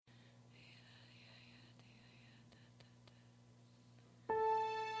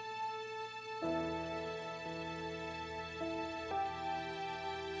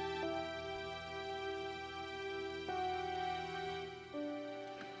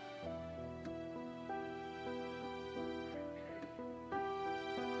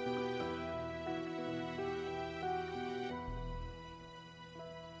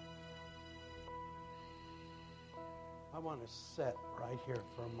want to sit right here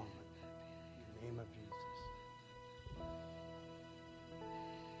for a moment. In the name of Jesus.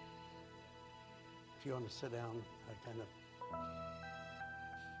 If you want to sit down,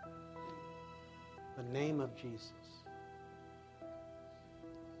 the name of Jesus.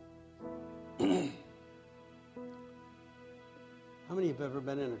 How many of you have ever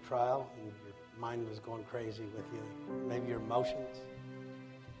been in a trial and your mind was going crazy with you? Maybe your emotions?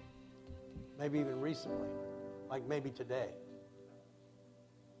 Maybe even recently, like maybe today.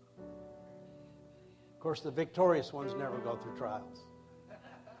 Of course, the victorious ones never go through trials.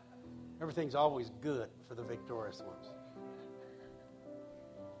 Everything's always good for the victorious ones.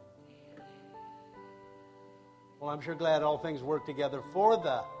 Well, I'm sure glad all things work together for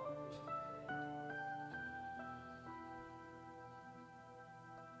the.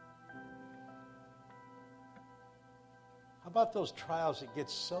 How about those trials that get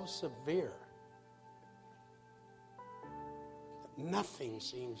so severe that nothing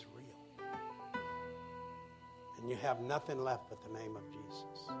seems real? And you have nothing left but the name of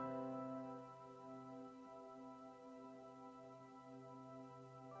Jesus.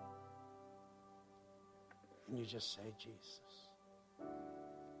 And you just say, Jesus,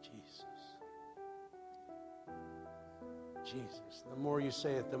 Jesus, Jesus. The more you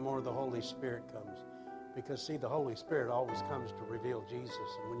say it, the more the Holy Spirit comes. Because, see, the Holy Spirit always comes to reveal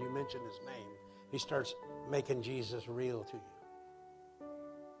Jesus. And when you mention His name, He starts making Jesus real to you.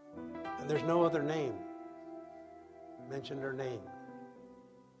 And there's no other name. Mention her name.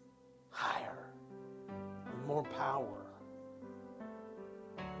 Higher. With more power.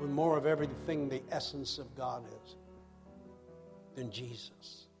 With more of everything the essence of God is than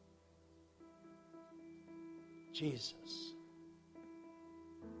Jesus. Jesus.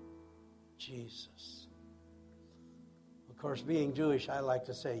 Jesus. Of course, being Jewish, I like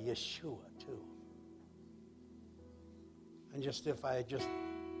to say Yeshua too. And if I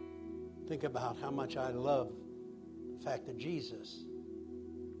think about how much I love the fact that Jesus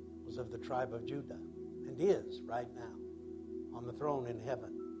was of the tribe of Judah and is right now on the throne in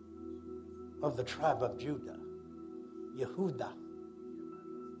heaven of the tribe of Judah, Yehuda,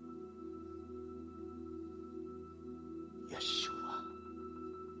 Yeshua.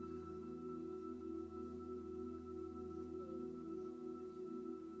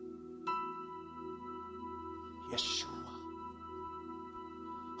 Yeshua.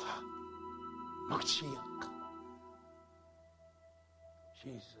 Mashiach.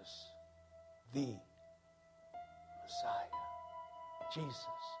 Jesus, the Messiah.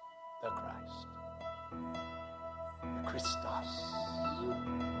 Jesus, the Christ. The Christos.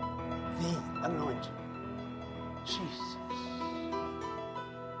 The anointed. Jesus.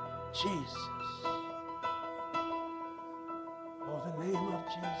 Jesus. Oh, the name of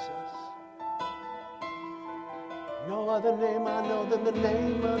Jesus. No other name I know than the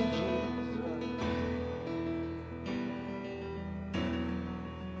name of Jesus.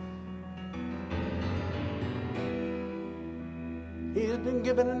 He has been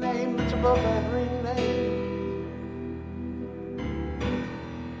given a name that's above every name.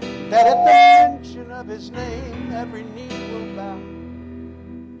 That at the mention of His name, every knee will bow.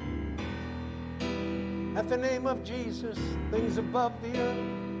 At the name of Jesus, things above the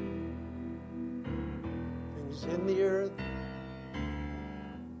earth, in the earth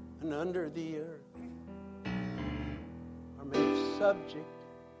and under the earth are made subject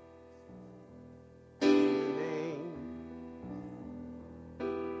to the name.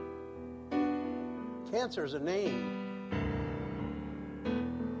 Cancer is a name.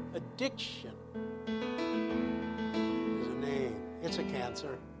 Addiction is a name. It's a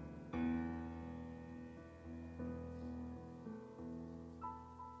cancer.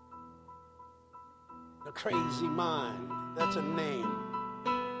 A crazy mind, that's a name.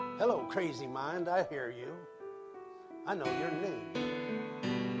 Hello, crazy mind, I hear you. I know your name.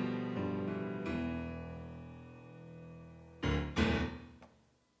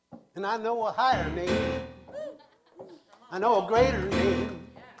 And I know a higher name. I know a greater name.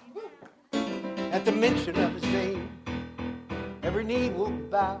 At the mention of His name, every knee will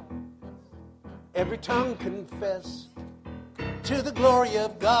bow, every tongue confess to the glory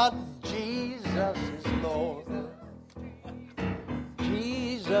of God. Jesus is Lord.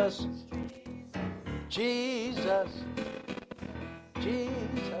 Jesus, Jesus,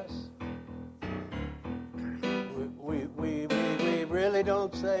 Jesus. We really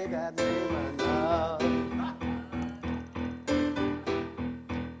don't say that name enough.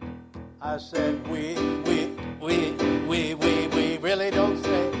 I said we really don't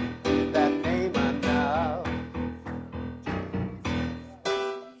say that name enough.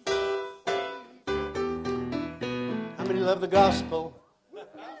 How many gospel.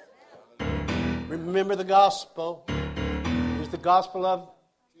 Remember the gospel. It's the gospel of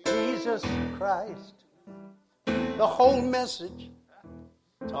Jesus Christ. The whole message.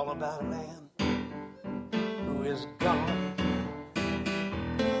 It's all about a man who is gone.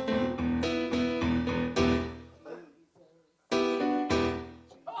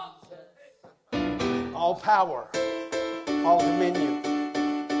 All power, all dominion.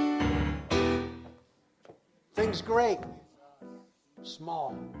 Things great,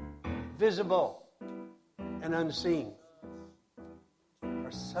 small, visible, and unseen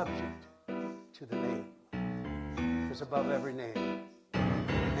are subject to the name. Because above every name,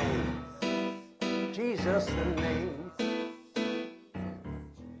 Jesus the name.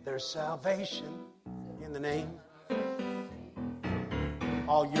 There's salvation in the name.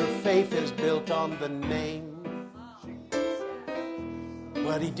 All your faith is built on the name.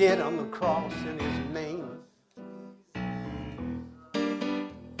 What he did on the cross in his name.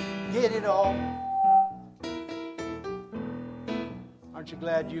 Get it all. Aren't you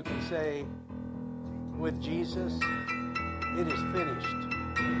glad you can say, with Jesus, it is finished.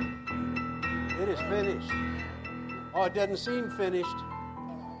 It is finished. Oh, it doesn't seem finished.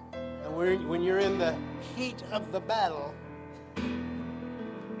 And when you're in the heat of the battle,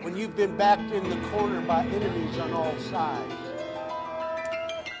 when you've been backed in the corner by enemies on all sides,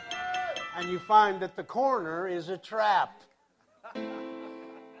 and you find that the corner is a trap,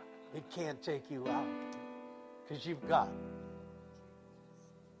 it can't take you out because you've got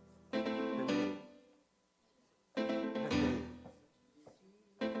the name.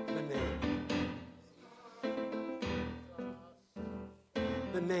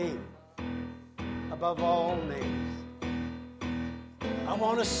 The name above all names. I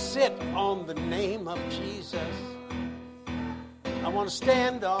want to sit on the name of Jesus. I want to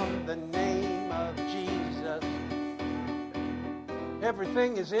stand on the name of Jesus.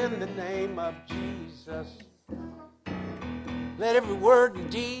 Everything is in the name of Jesus. Let every word and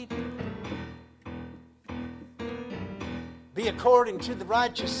deed be according to the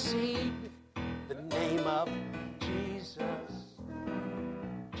righteous seed. The name of Jesus.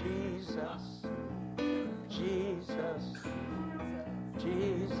 Jesus. Jesus.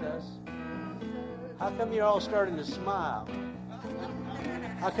 Jesus. How come you're all starting to smile?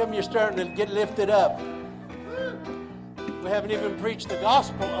 How come you're starting to get lifted up? We haven't even preached the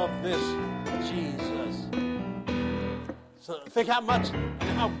gospel of this Jesus. So think how much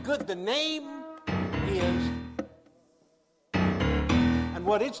and how good the name is and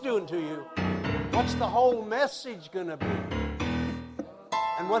what it's doing to you. What's the whole message going to be?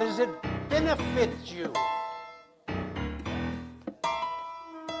 And what does it benefit you?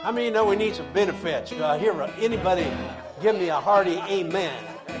 How many know we need some benefits? Do I hear anybody give me a hearty amen?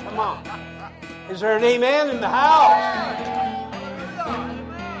 Come on. Is there an amen in the house?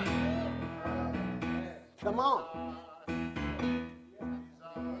 Come on.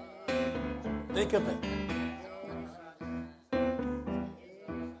 Think of it.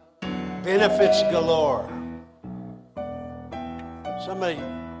 Benefits galore. Somebody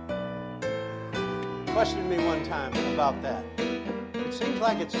questioned me one time about that. It seems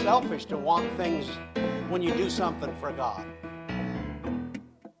like it's selfish to want things when you do something for God.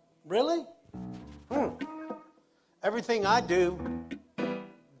 Really? Everything I do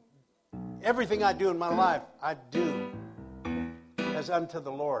in my life, I do as unto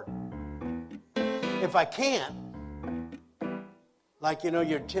the Lord. If I can't, like,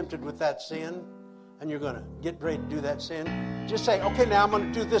 you're tempted with that sin, and you're going to get ready to do that sin, just say, okay, now I'm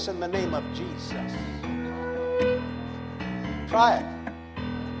going to do this in the name of Jesus. Try it.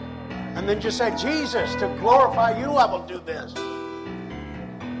 And then just say, Jesus, to glorify you, I will do this.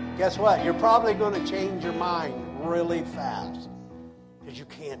 Guess what? You're probably going to change your mind really fast because you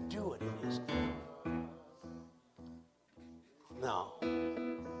can't do it in his name. No.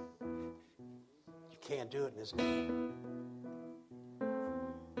 You can't do it in his name.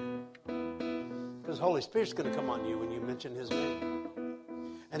 Because the Holy Spirit's going to come on you when you mention his name.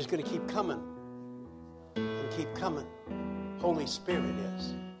 And it's going to keep coming and keep coming. Holy Spirit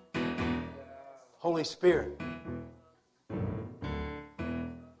is. Holy Spirit.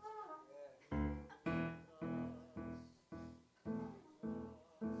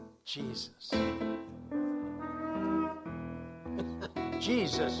 Jesus.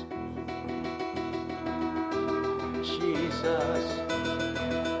 Jesus. Jesus.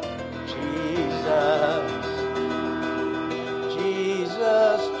 Jesus.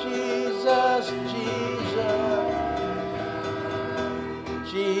 Jesus.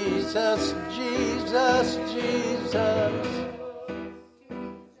 Jesus. Jesus. Jesus. Jesus.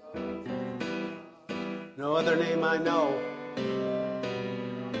 No other name I know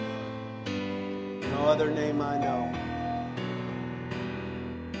No other name I know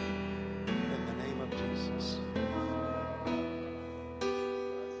than the name of Jesus.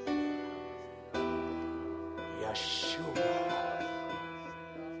 Yeshua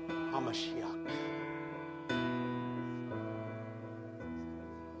HaMashiach.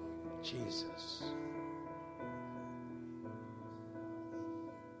 Jesus.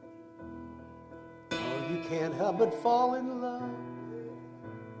 Oh, you can't help but fall in love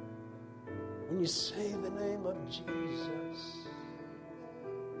when you say the name of Jesus.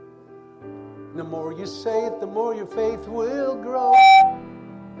 The more you say it, the more your faith will grow.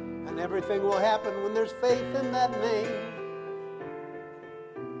 And everything will happen when there's faith in that name.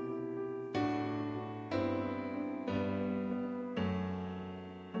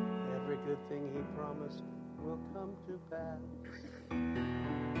 Every good thing He promised will come to pass.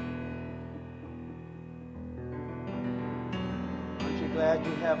 Aren't you glad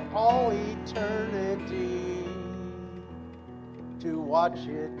you have all eternity to watch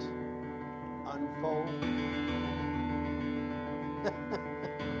it unfold?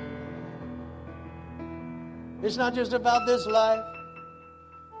 It's not just about this life,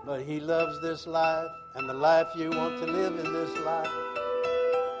 but He loves this life and the life you want to live in this life.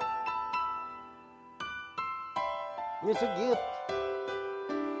 It's a gift.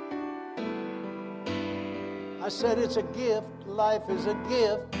 I said it's a gift. Life is a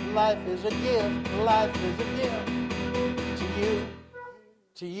gift. Life is a gift. Life is a gift. To you.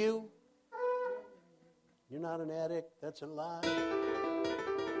 To you. You're not an addict. That's a lie.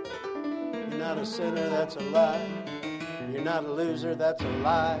 You're not a sinner. That's a lie. You're not a loser. That's a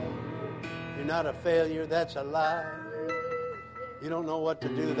lie. You're not a failure. That's a lie. You don't know what to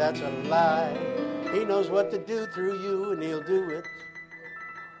do. That's a lie. He knows what to do through you, and He'll do it.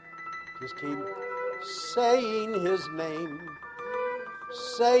 Just keep saying His name.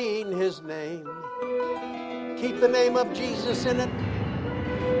 Saying His name. Keep the name of Jesus in it.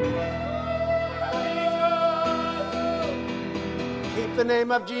 Keep the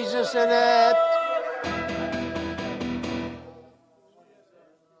name of Jesus in it.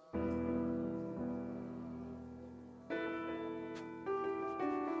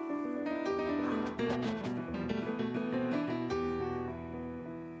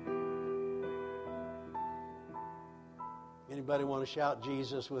 Anybody want to shout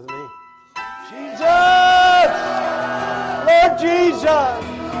Jesus with me? Jesus! Lord Jesus!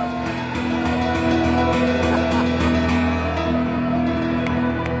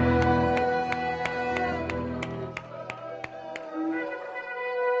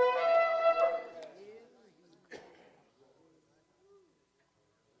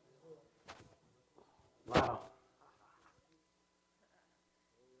 Wow.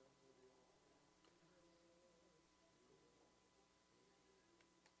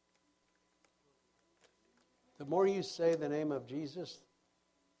 The more you say the name of Jesus,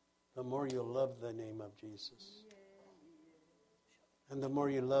 the more you'll love the name of Jesus. And the more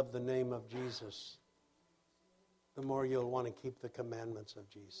you love the name of Jesus, the more you'll want to keep the commandments of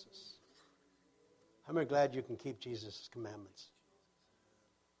Jesus. How many are glad you can keep Jesus' commandments?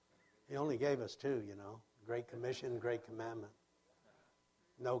 He only gave us two, you know. Great Commission, Great Commandment.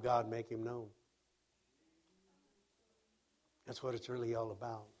 Know God, make Him known. That's what it's really all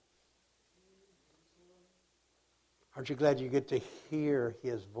about. Aren't you glad you get to hear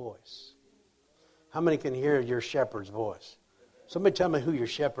His voice? How many can hear your shepherd's voice? Somebody tell me who your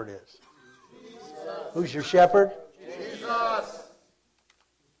shepherd is. Jesus. Who's your shepherd? Jesus.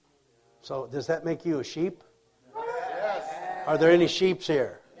 So does that make you a sheep? Yes. Are there any sheeps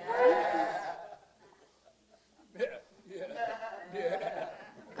here?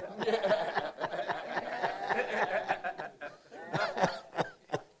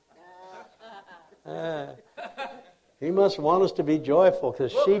 He must want us to be joyful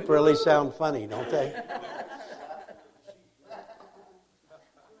because sheep really sound funny, don't they?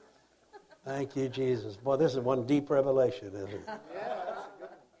 Thank you, Jesus. Boy, this is one deep revelation, isn't it?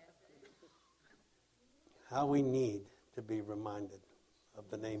 How we need to be reminded of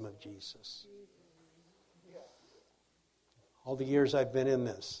the name of Jesus. All the years I've been in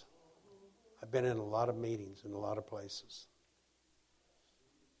this, I've been in a lot of meetings in a lot of places.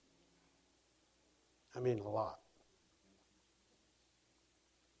 I mean, a lot.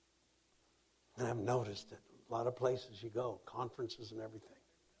 And I've noticed it. A lot of places you go, conferences and everything.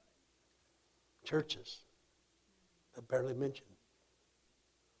 Churches that barely mention.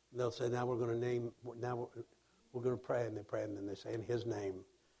 And they'll say, now we're going to pray, and they pray, and then they say, in His name.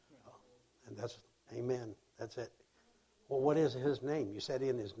 And that's, amen, that's it. Well, what is His name? You said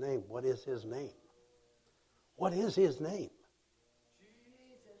in His name. What is His name? What is His name?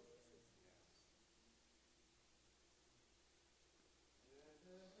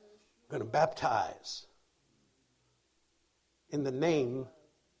 going to baptize in the name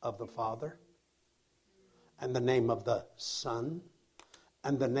of the Father and the name of the Son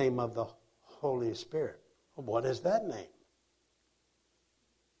and the name of the Holy Spirit. What is that name?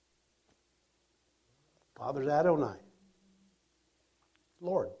 Father's Adonai,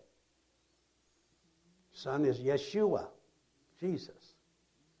 Lord. Son is Yeshua, Jesus.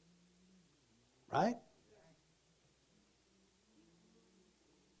 Right?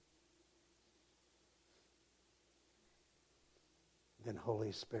 Then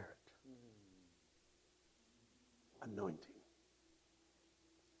Holy Spirit. Anointing.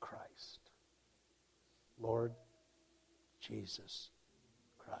 Christ. Lord Jesus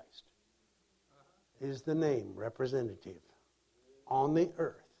Christ is the name representative on the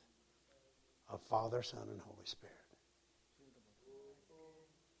earth of Father, Son, and Holy Spirit.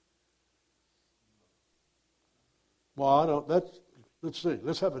 Well, I don't. Let's see.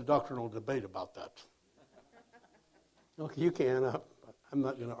 Let's have a doctrinal debate about that. Okay, you can. I'm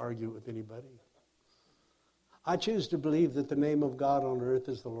not going to argue with anybody. I choose to believe that the name of God on earth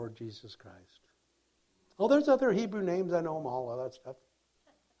is the Lord Jesus Christ. Oh, there's other Hebrew names. I know them all that stuff.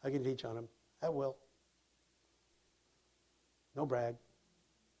 I can teach on them. I will. No brag.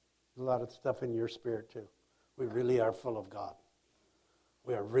 There's a lot of stuff in your spirit too. We really are full of God.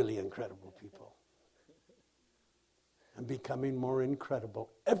 We are really incredible people. And becoming more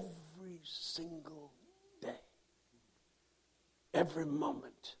incredible every single day. Every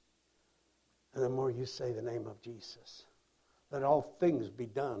moment. And the more you say the name of Jesus, let all things be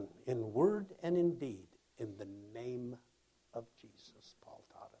done in word and in deed in the name of Jesus, Paul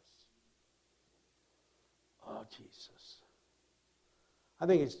taught us. Oh, Jesus. I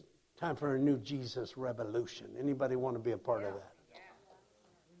think it's time for a new Jesus revolution. Anybody want to be a part of that?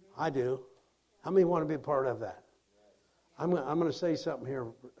 I do. How many want to be a part of that? I'm going to say something here.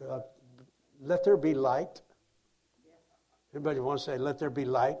 Let there be light. Everybody want to say, let there be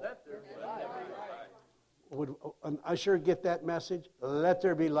light? Let there be light. Would an usher get that message? Let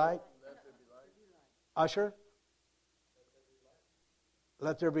there be light. Let there be light. Usher?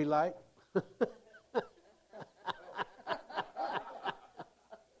 Let there be light.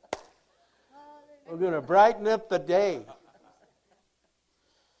 We're going to brighten up the day.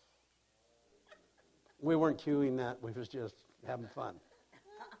 We weren't cueing that. We was just having fun.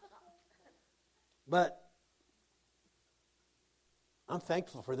 But I'm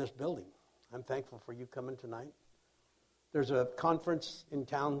thankful for this building. I'm thankful for you coming tonight. There's a conference in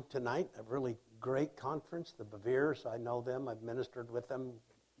town tonight, a really great conference. The Beveres, I know them. I've ministered with them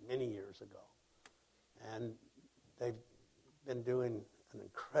many years ago. And they've been doing an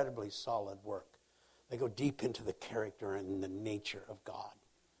incredibly solid work. They go deep into the character and the nature of God.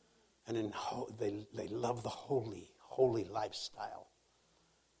 And they love the holy lifestyle.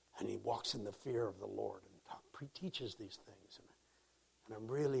 And he walks in the fear of the Lord and teaches these things. And I'm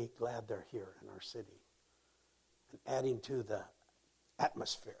really glad they're here in our city. And adding to the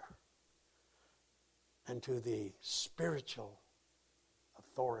atmosphere and to the spiritual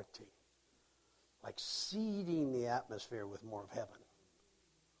authority. Like seeding the atmosphere with more of heaven.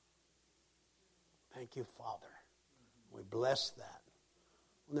 Thank you, Father. We bless that.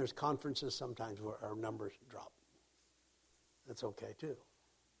 When there's conferences, sometimes where our numbers drop. That's okay, too.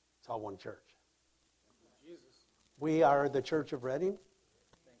 It's all one church. Thank you, Jesus. We are the Church of Redding.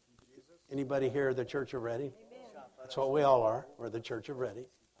 Thank you, Jesus. Anybody here the Church of Redding? Amen. That's what we all are. We're the Church of Redding.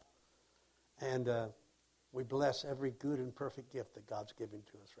 And we bless every good and perfect gift that God's giving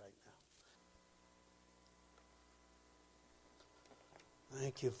to us right now.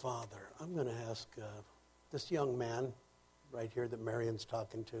 Thank you, Father. I'm going to ask this young man right here that Marion's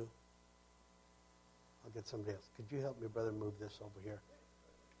talking to. I'll get somebody else. Could you help me, brother, move this over here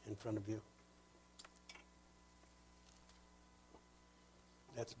in front of you?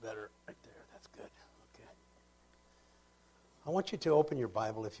 That's better right there. That's good. Okay. I want you to open your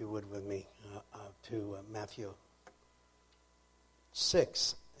Bible, if you would, with me to Matthew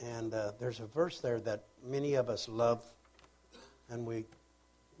 6. And there's a verse there that many of us love, and we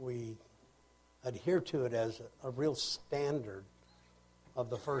adhere to it as a real standard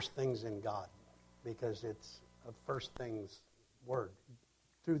of the first things in God, because it's a first things word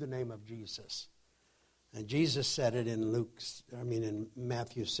through the name of Jesus. And Jesus said it in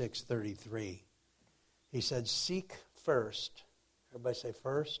Matthew 6:33. He said, "Seek first," everybody say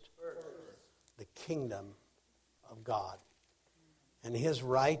first, the kingdom of God and his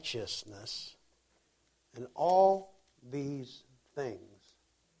righteousness, and all these things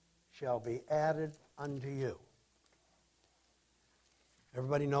shall be added unto you.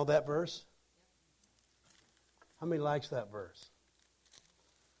 Everybody know that verse? How many likes that verse?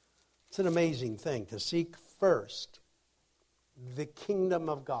 It's an amazing thing to seek first the kingdom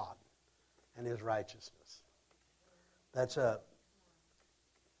of God and His righteousness. There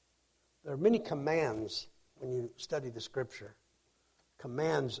are many commands when you study the Scripture,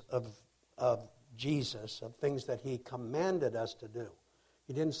 commands of Jesus, of things that He commanded us to do.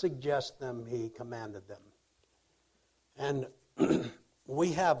 He didn't suggest them, He commanded them. And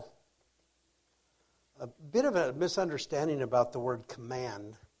we have a bit of a misunderstanding about the word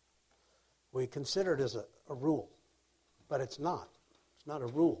command. We consider it as a rule, but it's not. It's not a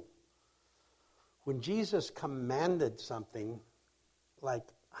rule. When Jesus commanded something, like,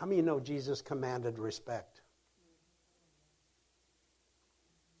 how many of you know Jesus commanded respect?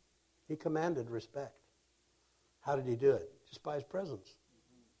 He commanded respect. How did He do it? Just by His presence.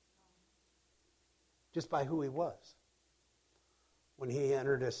 Just by who He was. When He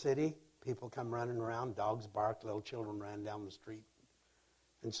entered a city, people come running around, dogs barked, little children ran down the street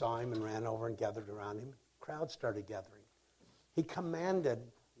and saw Him and ran over and gathered around Him. Crowds started gathering. He commanded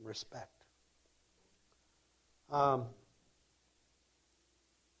respect.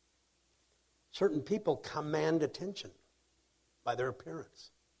 Certain people command attention by their appearance.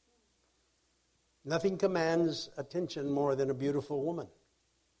 Nothing commands attention more than a beautiful woman.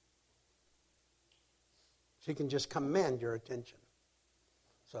 She can just command your attention.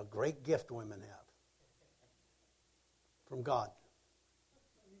 It's a great gift women have from God.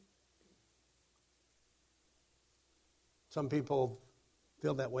 Some people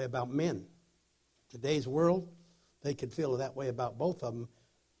feel that way about men. Today's world, they could feel that way about both of them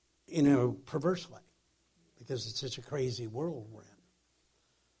in a perverse way because it's such a crazy world we're in.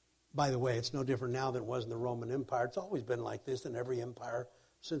 By the way, it's no different now than it was in the Roman Empire. It's always been like this in every empire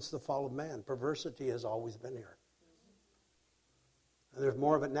since the fall of man. Perversity has always been here. And there's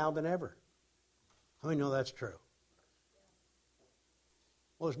more of it now than ever. How many know that's true?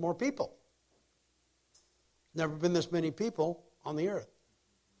 Well, there's more people. Never been this many people on the earth.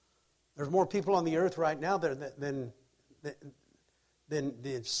 There's more people on the earth right now than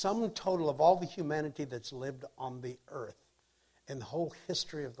the sum total of all the humanity that's lived on the earth in the whole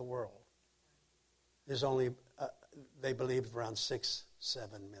history of the world. There's only, they believe, around 6,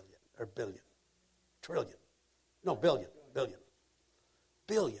 7 million, or billion, trillion. No, billion.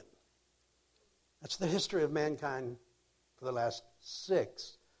 That's the history of mankind for the last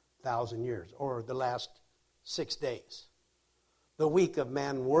 6,000 years, or the last 6 days. The week of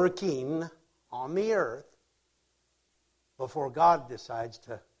man working on the earth before God decides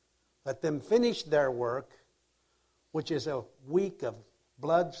to let them finish their work, which is a week of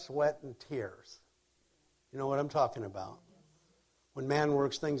blood, sweat, and tears. You know what I'm talking about? When man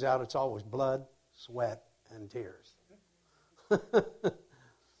works things out, it's always blood, sweat, and tears.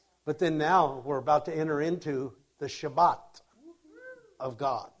 But then now we're about to enter into the Shabbat of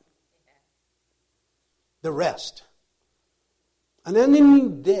God. The rest. An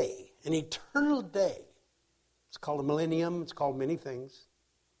ending day, an eternal day. It's called a millennium. It's called many things.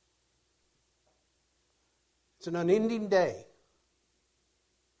 It's an unending day.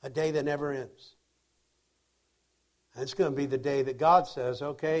 A day that never ends. And it's going to be the day that God says,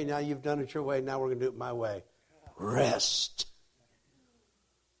 okay, now you've done it your way, now we're going to do it my way. Rest.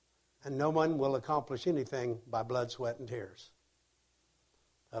 And no one will accomplish anything by blood, sweat, and tears.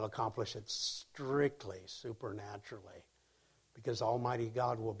 They'll accomplish it strictly, supernaturally. Because Almighty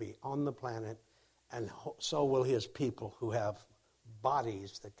God will be on the planet, and so will His people who have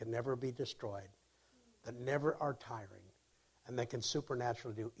bodies that can never be destroyed, that never are tiring, and that can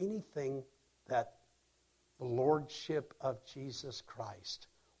supernaturally do anything that the Lordship of Jesus Christ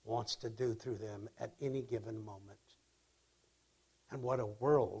wants to do through them at any given moment. And what a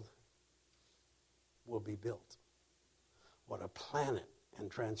world will be built. What a planet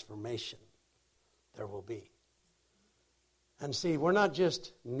and transformation there will be. And see, we're not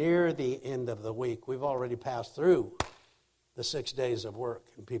just near the end of the week. We've already passed through the 6 days of work,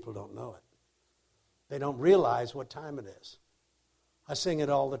 and people don't know it. They don't realize what time it is. I sing it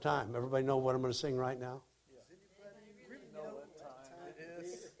all the time. Everybody know what I'm going to sing right now? Does anybody really know what time it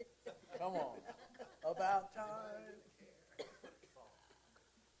is? Come on. About time.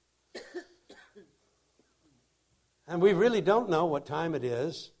 And we really don't know what time it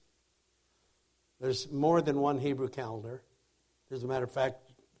is. There's more than one Hebrew calendar. As a matter of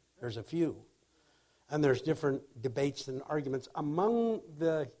fact, there's a few. And there's different debates and arguments among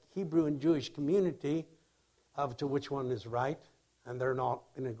the Hebrew and Jewish community of to which one is right, and they're not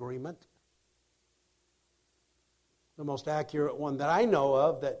in agreement. The most accurate one that I know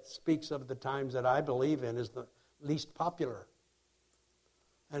of that speaks of the times that I believe in is the least popular.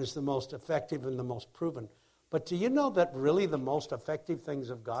 And it's the most effective and the most proven. But do you know that really the most effective things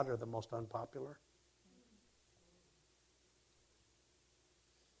of God are the most unpopular?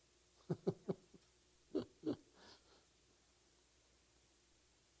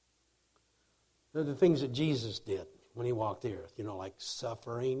 They're the things that Jesus did when he walked the earth, like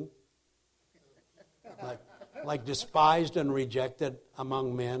suffering, like despised and rejected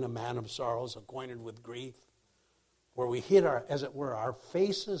among men, a man of sorrows, acquainted with grief, where we hid as it were, our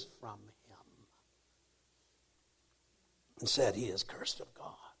faces from him and said, he is cursed of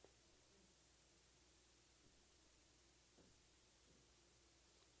God.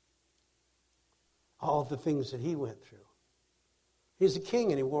 All the things that he went through. He's a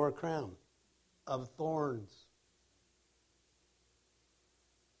king and he wore a crown of thorns.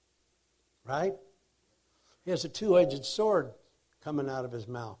 Right? He has a two-edged sword coming out of his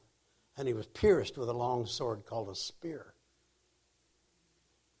mouth. And he was pierced with a long sword called a spear.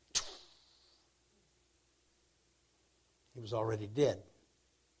 He was already dead.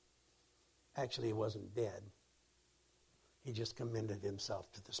 Actually, he wasn't dead. He just commended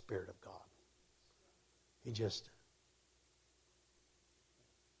himself to the Spirit of God. He just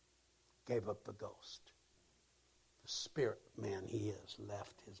gave up the ghost. The spirit man he is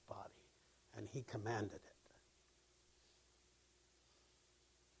left his body, and he commanded it.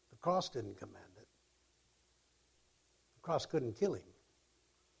 The cross didn't command it. The cross couldn't kill him.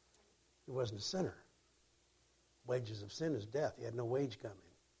 He wasn't a sinner. Wages of sin is death. He had no wage coming.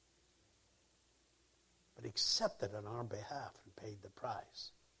 But he accepted it on our behalf and paid the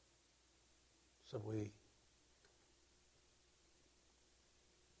price. So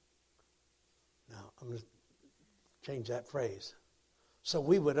now, I'm going to change that phrase. So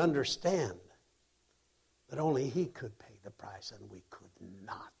we would understand that only he could pay the price and we could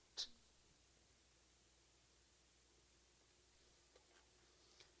not.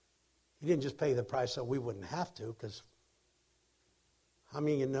 He didn't just pay the price so we wouldn't have to, because how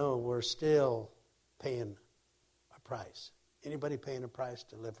many of you know we're still paying a price? Anybody paying a price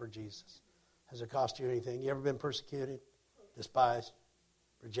to live for Jesus? Has it cost you anything? You ever been persecuted, despised,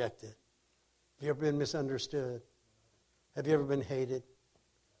 rejected? Have you ever been misunderstood? Have you ever been hated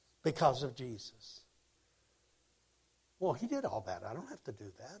because of Jesus? Well, he did all that. I don't have to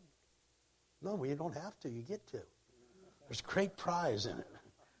do that. No, you don't have to. You get to. There's great prize in it.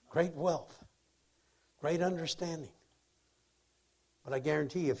 Great wealth. Great understanding. But I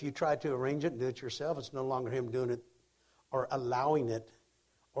guarantee you, if you try to arrange it and do it yourself, it's no longer him doing it or allowing it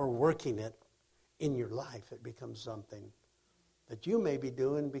or working it in your life. It becomes something that you may be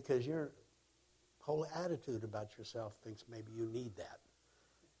doing because your whole attitude about yourself thinks maybe you need that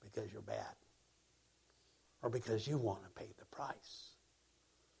because you're bad or because you want to pay the price.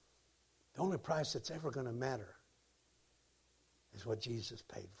 The only price that's ever going to matter is what Jesus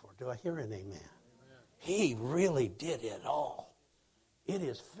paid for. Do I hear an amen? Amen? He really did it all. It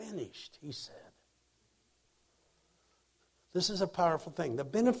is finished, he said. This is a powerful thing. The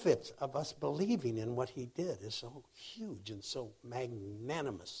benefits of us believing in what he did is so huge and so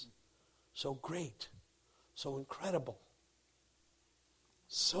magnanimous, so great, so incredible,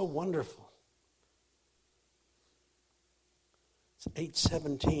 so wonderful. It's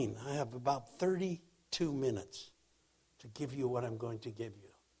 8:17. I have about 32 minutes to give you what I'm going to give you.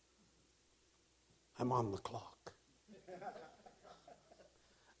 I'm on the clock.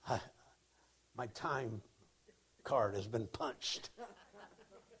 My time card has been punched.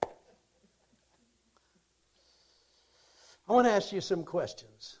 I want to ask you some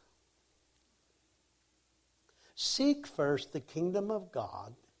questions. Seek first the kingdom of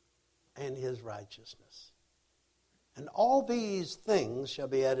God and his righteousness, and all these things shall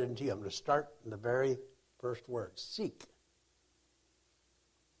be added unto you. I'm going to start in the very first word. Seek.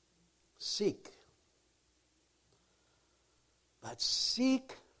 Seek. But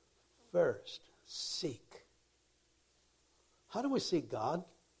seek first. Seek. How do we seek God?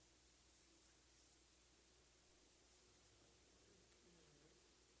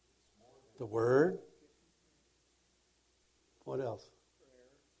 The Word. What else?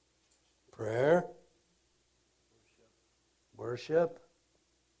 Prayer. Worship.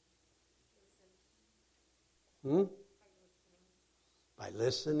 By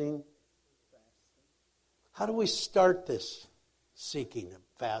listening. How do we start this seeking and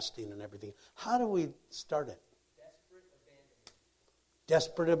fasting and everything? How do we start it?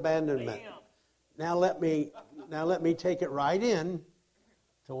 Desperate abandonment. Now let me take it right in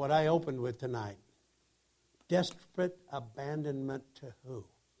to what I opened with tonight. Desperate abandonment to who?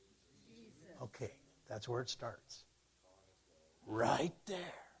 Jesus. Okay, that's where it starts. Right there.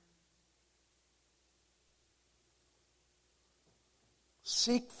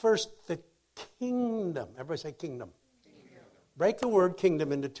 Seek first the kingdom. Everybody say kingdom. Break the word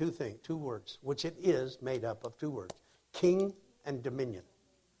kingdom into two words, which it is made up of two words. King and dominion.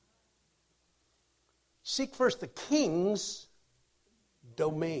 Seek first the king's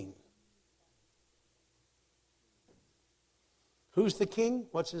domain. Who's the king?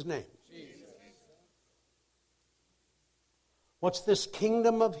 What's his name? Jesus. What's this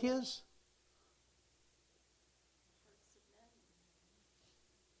kingdom of his?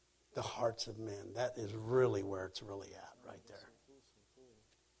 The hearts of men. That is really where it's really at, right there.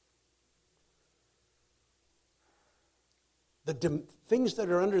 The things that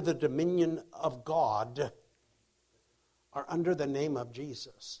are under the dominion of God are under the name of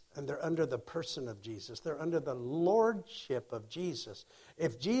Jesus. And they're under the person of Jesus. They're under the lordship of Jesus.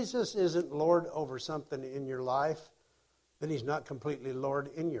 If Jesus isn't Lord over something in your life, then he's not completely Lord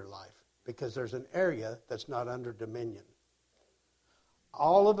in your life. Because there's an area that's not under dominion.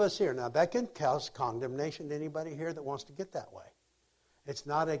 All of us here. Now that can cause condemnation to anybody here that wants to get that way. It's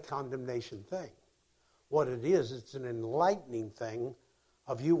not a condemnation thing. What it is, it's an enlightening thing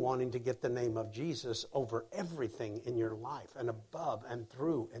of you wanting to get the name of Jesus over everything in your life and above and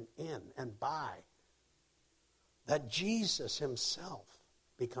through and in and by. That Jesus himself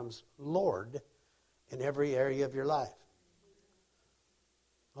becomes Lord in every area of your life.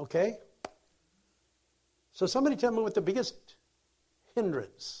 Okay? So somebody tell me what the biggest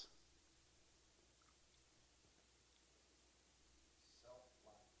hindrance.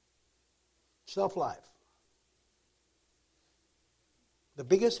 Self-life. The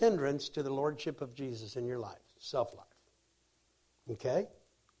biggest hindrance to the lordship of Jesus in your life. Self-life. Okay?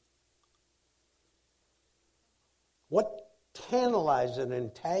 What tantalizes and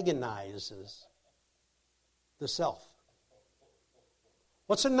antagonizes the self?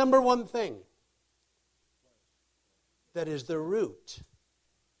 What's the number one thing that is the root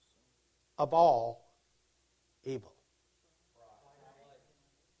of all evil?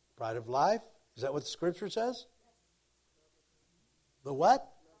 Pride of life. Is that what the scripture says? The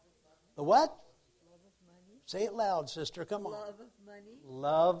what? The what? Love of money. Say it loud, sister. Come on. Love of money.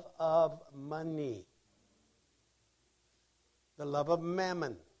 Love of money. The love of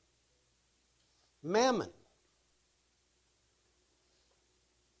mammon. Mammon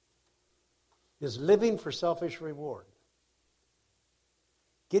is living for selfish reward.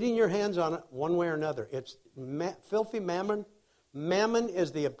 Getting your hands on it one way or another. It's filthy mammon. Mammon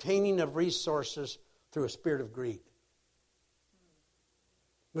is the obtaining of resources through a spirit of greed,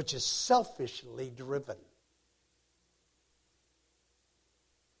 which is selfishly driven.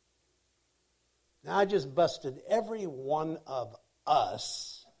 Now, I just busted every one of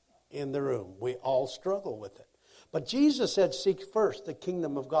us in the room. We all struggle with it. But Jesus said, seek first the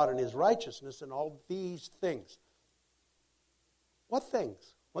kingdom of God and his righteousness and all these things. What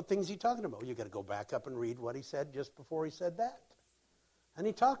things? What things is he talking about? You got to go back up and read what he said just before he said that. And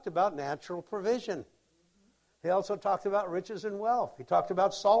he talked about natural provision. He also talked about riches and wealth. He talked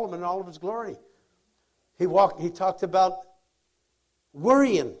about Solomon and all of his glory. He talked about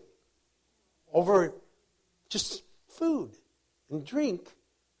worrying over just food and drink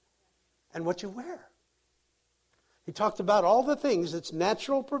and what you wear. He talked about all the things that's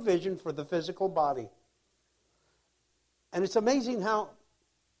natural provision for the physical body. And it's amazing how,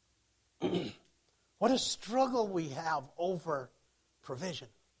 what a struggle we have over provision.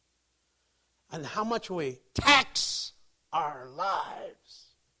 And how much we tax our lives.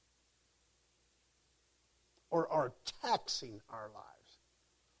 Or are taxing our lives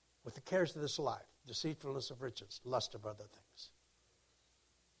with the cares of this life, deceitfulness of riches, lust of other things.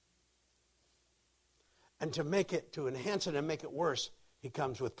 And to enhance it and make it worse, he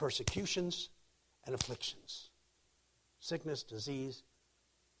comes with persecutions and afflictions. Sickness, disease,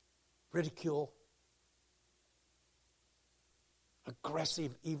 ridicule,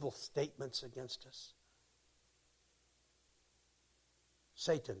 aggressive, evil statements against us.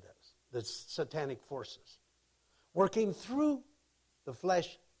 Satan does. The satanic forces. Working through the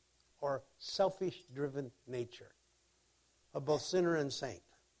flesh or selfish-driven nature of both sinner and saint.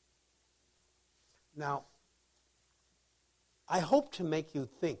 Now, I hope to make you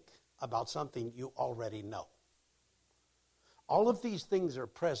think about something you already know. All of these things are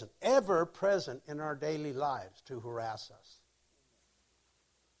present, ever present in our daily lives to harass us.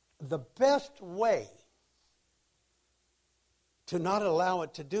 The best way to not allow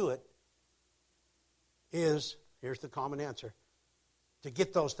it to do it is, here's the common answer, to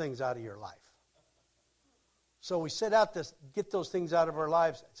get those things out of your life. So we set out to get those things out of our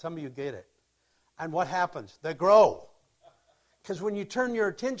lives. Some of you get it. And what happens? They grow. Because when you turn your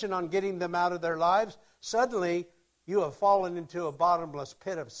attention on getting them out of their lives, suddenly you have fallen into a bottomless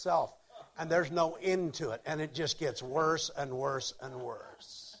pit of self. And there's no end to it. And it just gets worse and worse and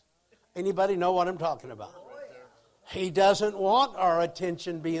worse. Anybody know what I'm talking about? He doesn't want our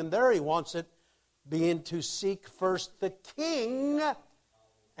attention being there. He wants it being to seek first the King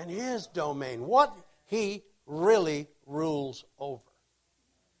and His domain. What He really rules over.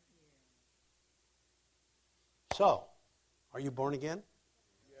 So, are you born again?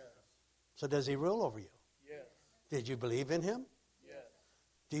 Yes. So does He rule over you? Yes. Did you believe in Him? Yes.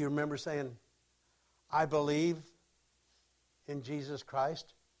 Do you remember saying, I believe in Jesus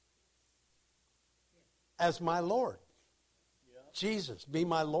Christ as my Lord? Yeah. Jesus, be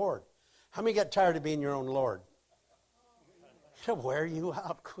my Lord. How many got tired of being your own Lord? It'll wear you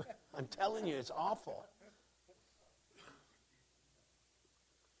out. I'm telling you, it's awful.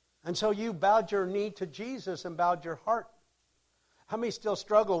 And so you bowed your knee to Jesus and bowed your heart. How many still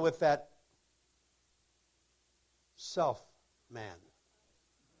struggle with that self-man?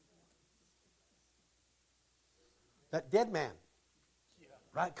 That dead man.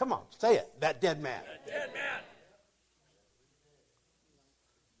 Right? Come on, say it. That dead man. That dead man.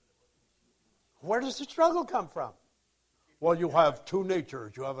 Where does the struggle come from? Well, you have two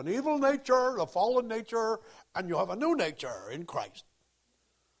natures. You have an evil nature, a fallen nature, and you have a new nature in Christ.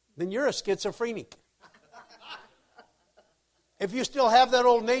 Then you're a schizophrenic. If you still have that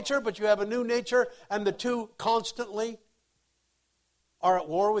old nature, but you have a new nature, and the two constantly are at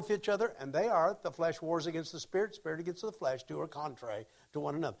war with each other, and they are, the flesh wars against the spirit, spirit against the flesh, two are contrary to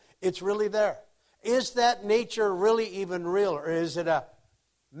one another. It's really there. Is that nature really even real, or is it a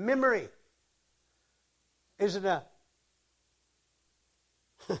memory? Is it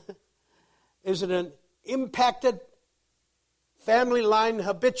is it an impacted family line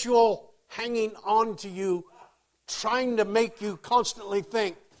habitual hanging on to you, trying to make you constantly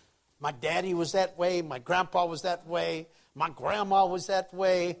think, my daddy was that way, my grandpa was that way, my grandma was that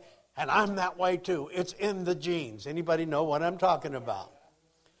way, and I'm that way too. It's in the genes. Anybody know what I'm talking about?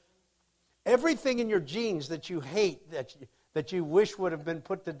 Everything in your genes that you hate, that you wish would have been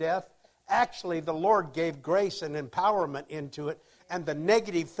put to death, actually the Lord gave grace and empowerment into it, and the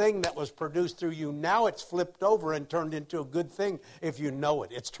negative thing that was produced through you, now it's flipped over and turned into a good thing if you know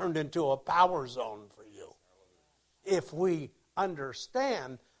it. It's turned into a power zone for you. If we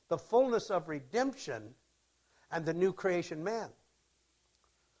understand the fullness of redemption and the new creation man.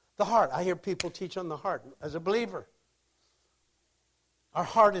 The heart. I hear people teach on the heart as a believer. Our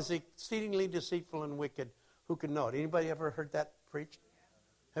heart is exceedingly deceitful and wicked. Who can know it? Anybody ever heard that preached?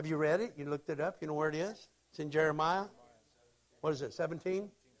 Have you read it? You looked it up? You know where it is? It's in Jeremiah. What is it, 17?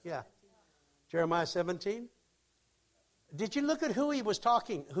 Yeah. Jeremiah 17. Did you look at who he was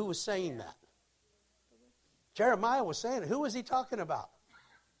talking, who was saying that? Jeremiah was saying it. Who was he talking about?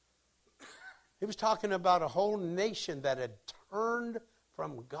 He was talking about a whole nation that had turned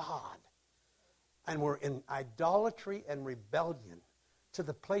from God and were in idolatry and rebellion to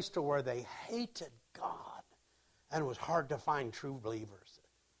the place to where they hated God, and it was hard to find true believers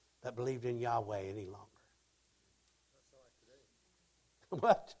that believed in Yahweh any longer.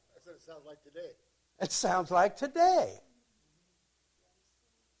 What? I said it sounds like today. It sounds like today.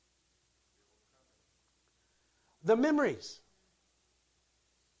 The memories.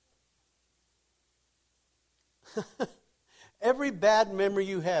 Every bad memory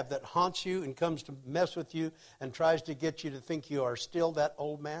you have that haunts you and comes to mess with you and tries to get you to think you are still that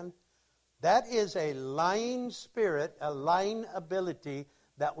old man, that is a lying spirit, a lying ability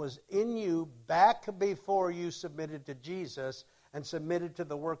that was in you back before you submitted to Jesus and submitted to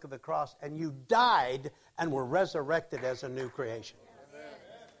the work of the cross, and you died and were resurrected as a new creation.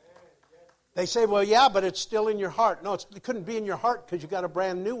 They say, well, yeah, but it's still in your heart. No, it couldn't be in your heart because you got a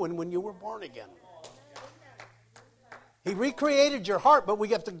brand new one when you were born again. He recreated your heart, but we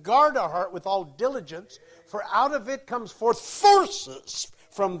have to guard our heart with all diligence, for out of it comes forth forces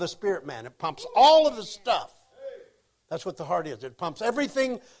from the spirit man. It pumps all of the stuff. That's what the heart is. It pumps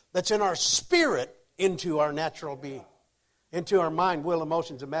everything that's in our spirit into our natural being, into our mind, will,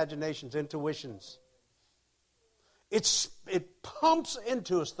 emotions, imaginations, intuitions. It pumps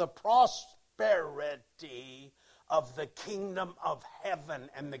into us the prosperity of the kingdom of heaven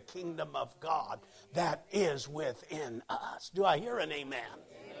and the kingdom of God that is within us. Do I hear an amen?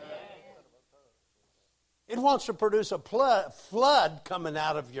 It wants to produce a flood coming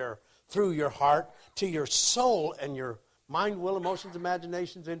out of through your heart to your soul and your mind, will, emotions,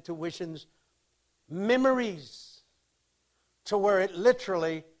 imaginations, intuitions, memories, to where it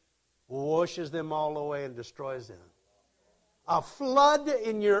literally washes them all away and destroys them. A flood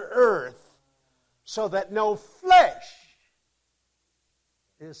in your earth so that no flesh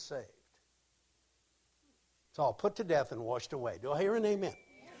is saved. It's all put to death and washed away. Do I hear an amen?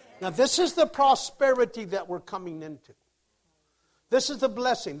 Now, this is the prosperity that we're coming into. This is the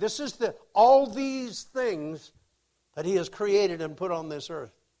blessing. This is all these things that He has created and put on this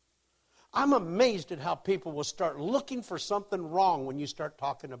earth. I'm amazed at how people will start looking for something wrong when you start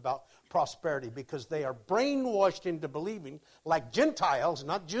talking about prosperity, because they are brainwashed into believing, like Gentiles,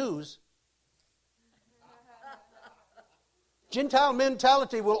 not Jews. Gentile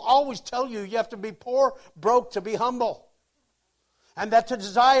mentality will always tell you you have to be poor, broke to be humble. And that to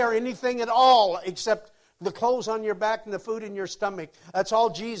desire anything at all except the clothes on your back and the food in your stomach. That's all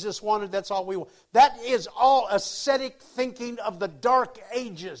Jesus wanted. That's all we want. That is all ascetic thinking of the dark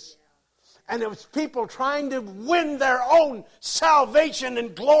ages. And it was people trying to win their own salvation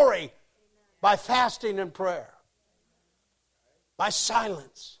and glory by fasting and prayer. By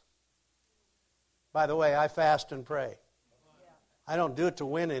silence. By the way, I fast and pray. I don't do it to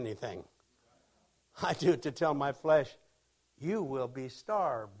win anything. I do it to tell my flesh, you will be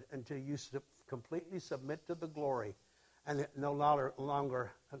starved until you completely submit to the glory. And no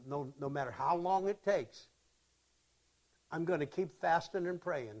matter how long it takes, I'm going to keep fasting and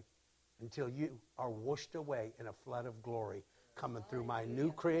praying until you are washed away in a flood of glory coming through my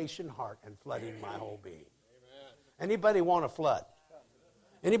new creation heart and flooding my whole being. Anybody want a flood?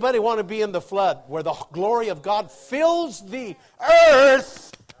 Anybody want to be in the flood where the glory of God fills the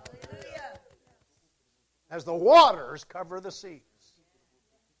earth as the waters cover the seas?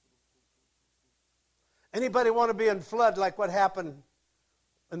 Anybody want to be in flood like what happened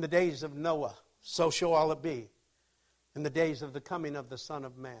in the days of Noah? So shall it be in the days of the coming of the Son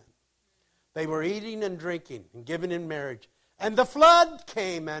of Man. They were eating and drinking and giving in marriage. And the flood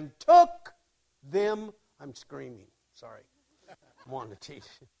came and took them. I'm screaming. Sorry. I wanted to teach.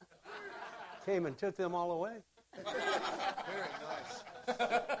 Came and took them all away. Very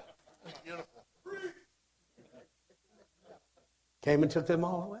nice. Beautiful. Came and took them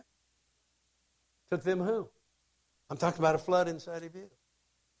all away. Took them who? I'm talking about a flood inside of you.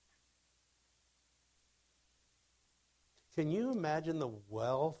 Can you imagine the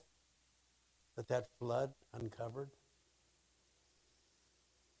wealth that flood uncovered?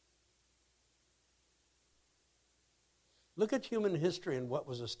 Look at human history and what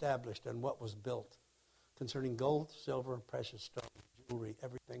was established and what was built concerning gold, silver, precious stones, jewelry,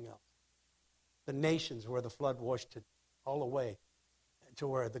 everything else. The nations where the flood washed it all away to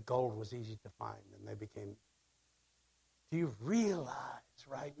where the gold was easy to find, and they became. Do you realize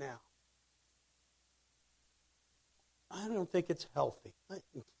right now? I don't think it's healthy.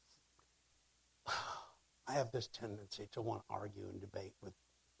 I have this tendency to want to argue and debate with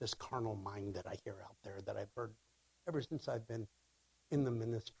this carnal mind that I hear out there that I've heard ever since I've been in the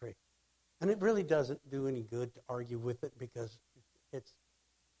ministry. And it really doesn't do any good to argue with it because it's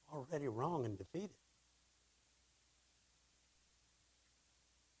already wrong and defeated.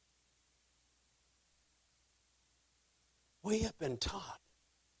 We have been taught,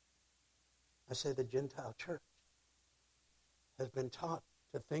 I say the Gentile church, has been taught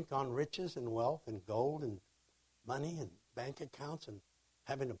to think on riches and wealth and gold and money and bank accounts and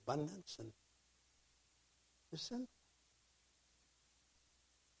having abundance. And listen,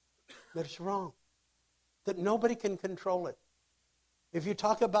 that it's wrong. That nobody can control it. If you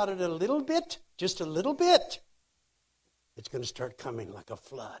talk about it a little bit, just a little bit, it's going to start coming like a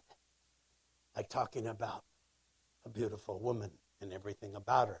flood. Like talking about a beautiful woman and everything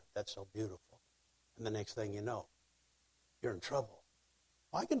about her that's so beautiful. And the next thing you know, you're in trouble.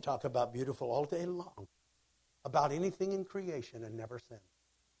 I can talk about beautiful all day long, about anything in creation and never sin.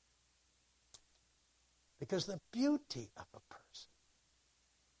 Because the beauty of a person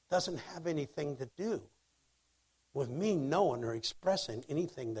doesn't have anything to do with me knowing or expressing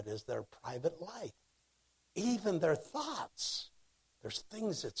anything that is their private life. Even their thoughts. There's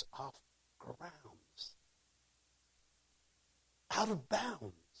things that's off grounds. Out of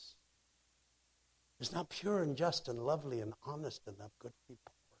bounds. It's not pure and just and lovely and honest and of good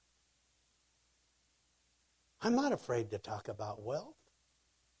report. I'm not afraid to talk about wealth.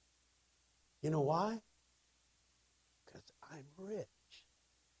 You know why? Because I'm rich.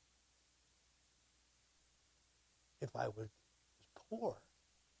 If I was poor,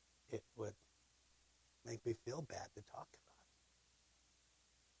 it would make me feel bad to talk about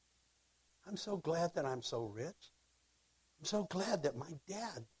it. I'm so glad that I'm so rich. I'm so glad that my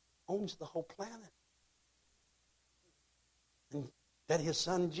dad owns the whole planet. And that his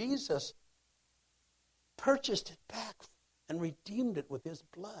son Jesus purchased it back and redeemed it with his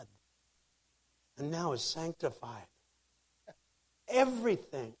blood. And now is sanctified.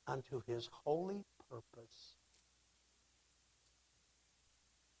 Everything unto his holy purpose.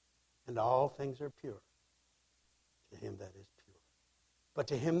 And all things are pure to him that is pure. But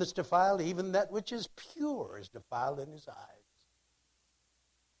to him that's defiled, even that which is pure is defiled in his eyes.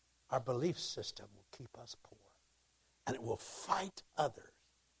 Our belief system will keep us poor. And it will fight others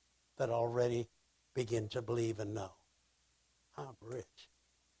that already begin to believe and know. I'm rich.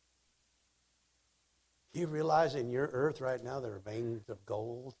 You realize in your earth right now there are veins of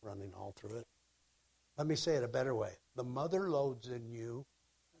gold running all through it? Let me say it a better way. The mother lodes in you.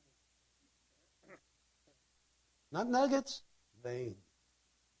 Not nuggets, veins.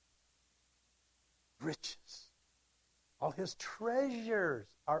 Riches. All his treasures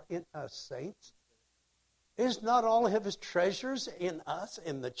are in us, saints. Is not all of his treasures in us,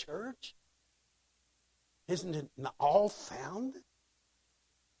 in the church? Isn't it all found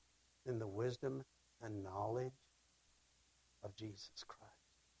in the wisdom and knowledge of Jesus Christ?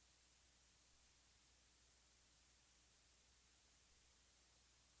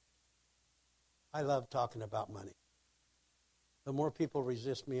 I love talking about money. The more people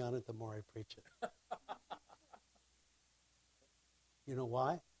resist me on it, the more I preach it. You know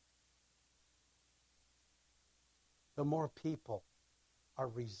why? The more people are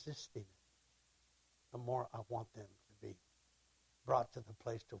resisting it, the more I want them to be brought to the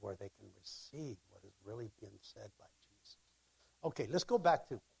place to where they can receive what is really being said by Jesus. Okay, let's go back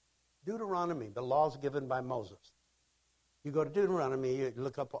to Deuteronomy, the laws given by Moses. You go to Deuteronomy, you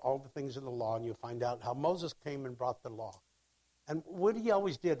look up all the things in the law, and you find out how Moses came and brought the law. And what he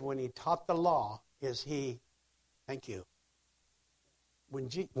always did when he taught the law is thank you.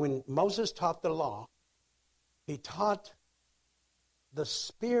 When Moses taught the law, he taught the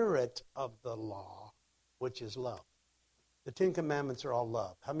spirit of the law, which is love. The Ten Commandments are all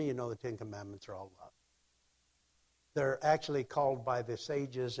love. How many of you know the Ten Commandments are all love? They're actually called by the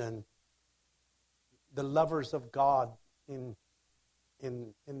sages and the lovers of God in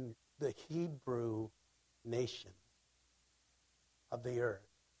the Hebrew nation of the earth.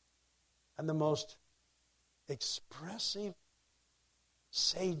 And the most expressive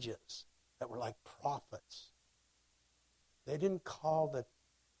sages that were like prophets. They didn't call it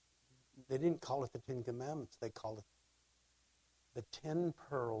the Ten Commandments. They called it the 10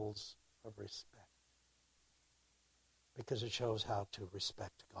 pearls of respect. Because it shows how to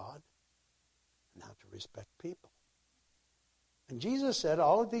respect God and how to respect people. And Jesus said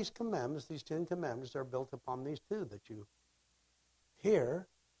all of these commandments, these 10 commandments, are built upon these two, that you hear,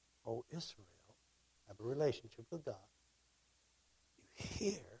 O Israel, have a relationship with God. You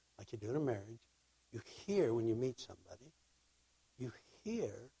hear, like you do in a marriage, you hear when you meet somebody. You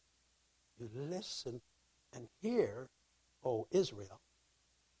hear, you listen, and hear, O Israel,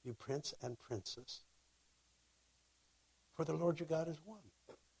 you prince and princess. For the Lord your God is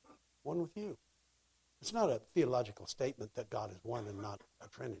one with you. It's not a theological statement that God is one and not a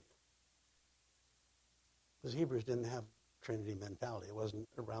Trinity. Because Hebrews didn't have Trinity mentality. It wasn't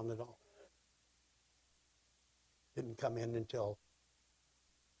around at all. Didn't come in until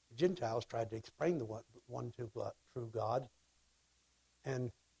the Gentiles tried to explain the one true God,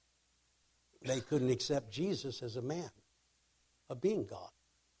 and they couldn't accept Jesus as a man, of being God.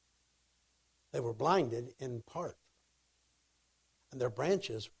 They were blinded in part, and their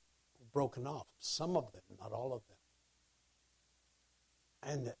branches were broken off, some of them, not all of them.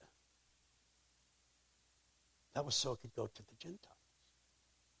 And that was so it could go to the Gentiles,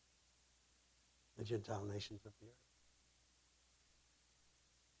 the Gentile nations of the earth.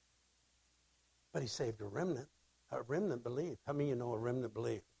 But he saved a remnant. A remnant believed. How many of you know a remnant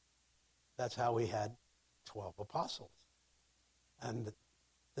believed? That's how we had 12 apostles and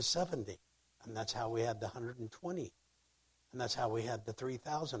the 70. And that's how we had the 120. And that's how we had the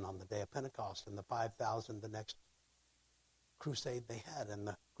 3,000 on the day of Pentecost and the 5,000 the next crusade they had, and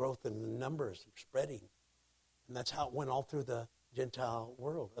the growth in the numbers spreading. And that's how it went all through the Gentile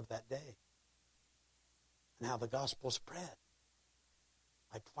world of that day. And how the gospel spread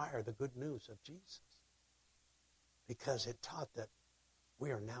like fire, the good news of Jesus. Because it taught that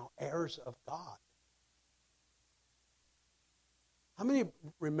we are now heirs of God. How many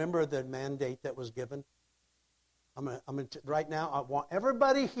remember the mandate that was given? Right now, I want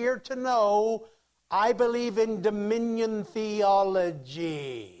everybody here to know I believe in dominion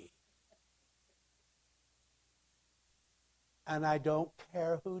theology. And I don't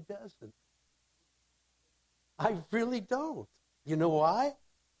care who doesn't. I really don't. You know why?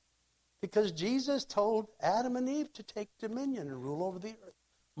 Because Jesus told Adam and Eve to take dominion and rule over the earth.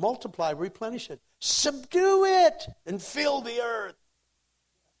 Multiply, replenish it. Subdue it and fill the earth.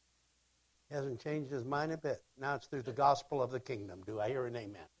 He hasn't changed his mind a bit. Now it's through the gospel of the kingdom. Do I hear an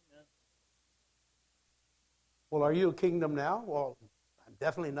amen? Well, are you a kingdom now? Well, I'm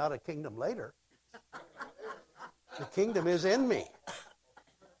definitely not a kingdom later. The kingdom is in me.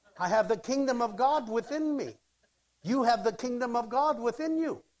 I have the kingdom of God within me. You have the kingdom of God within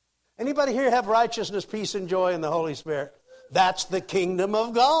you. Anybody here have righteousness, peace, and joy in the Holy Spirit? That's the kingdom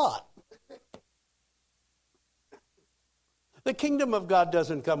of God. The kingdom of God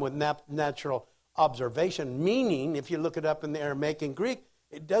doesn't come with natural observation, meaning, if you look it up in the Aramaic and Greek,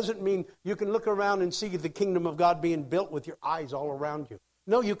 it doesn't mean you can look around and see the kingdom of God being built with your eyes all around you.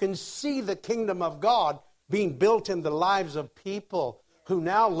 No, you can see the kingdom of God being built in the lives of people who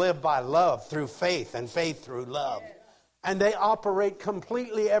now live by love through faith and faith through love. And they operate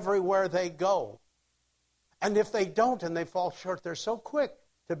completely everywhere they go. And if they don't and they fall short, they're so quick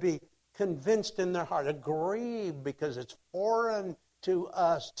to be convinced in their heart, aggrieved, because it's foreign to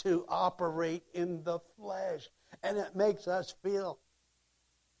us to operate in the flesh. And it makes us feel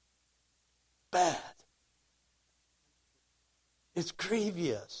bad. It's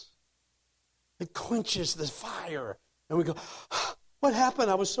grievous. It quenches the fire. And we go, what happened?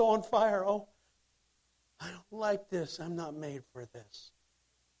 I was so on fire. Oh, I don't like this. I'm not made for this.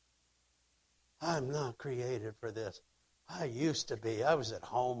 I'm not created for this. I used to be. I was at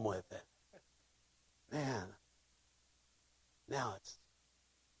home with it. Man, now it's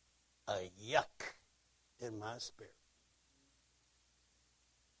a yuck in my spirit.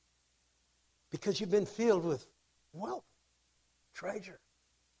 Because you've been filled with wealth, treasure,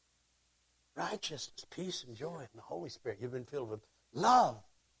 righteousness, peace, and joy in the Holy Spirit. You've been filled with love,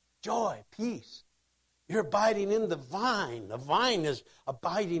 joy, peace. You're abiding in the vine. The vine is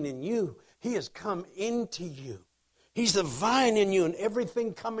abiding in you. He has come into you. He's the vine in you, and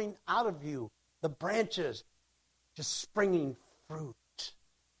everything coming out of you, the branches, just springing fruit.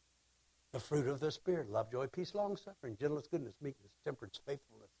 The fruit of the Spirit, love, joy, peace, long-suffering, gentleness, goodness, meekness, temperance,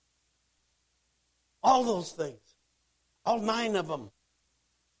 faithfulness. All those things. All 9 of them.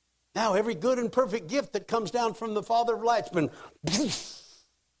 Now, every good and perfect gift that comes down from the Father of lights has been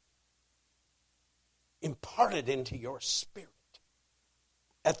imparted into your spirit.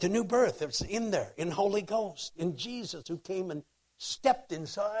 At the new birth, it's in there, in Holy Ghost, in Jesus who came and stepped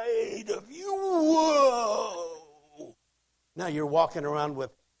inside of you. Whoa! Now you're walking around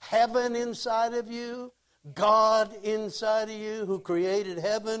with heaven inside of you, God inside of you who created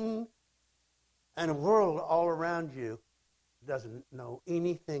heaven, and a world all around you doesn't know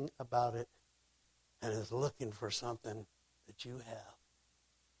anything about it and is looking for something that you have.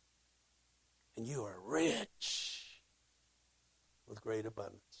 And you are rich with great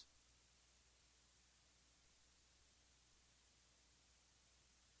abundance.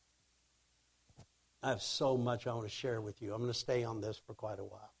 I have so much I want to share with you. I'm going to stay on this for quite a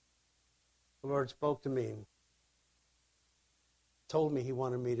while. The Lord spoke to me and told me He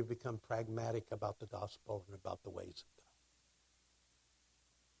wanted me to become pragmatic about the gospel and about the ways of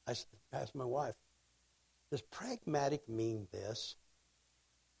God. I asked my wife, does pragmatic mean this?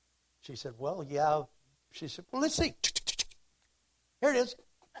 She said, well, yeah. She said, well, let's see. Here it is.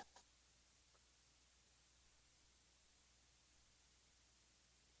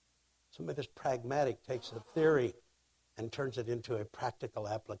 Somebody that's pragmatic takes a theory and turns it into a practical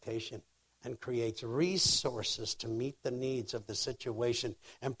application and creates resources to meet the needs of the situation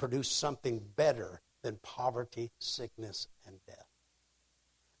and produce something better than poverty, sickness, and death.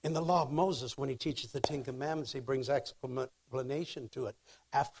 In the law of Moses, when he teaches the 10 Commandments, he brings explanation to it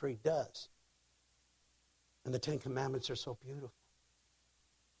after he does. And the 10 Commandments are so beautiful.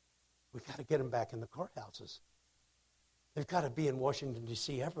 We've got to get them back in the courthouses. They've got to be in Washington,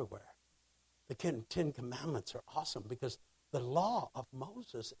 D.C. everywhere. The 10 Commandments are awesome because the law of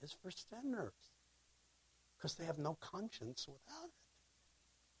Moses is for sinners because they have no conscience without it.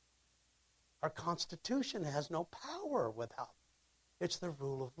 Our Constitution has no power without it. It's the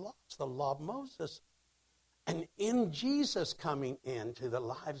rule of law. It's the law of Moses. And in Jesus coming into the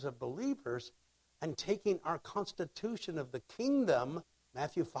lives of believers and taking our constitution of the kingdom,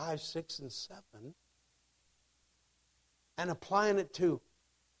 Matthew 5, 6, and 7, and applying it to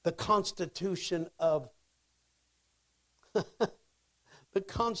the constitution of the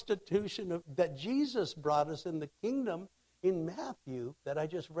constitution of that Jesus brought us in the kingdom in Matthew that I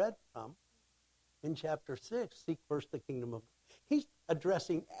just read from in chapter 6. Seek first the kingdom of God. He's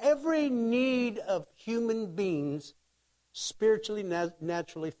addressing every need of human beings spiritually,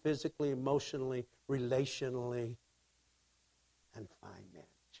 naturally, physically, emotionally, relationally, and financially.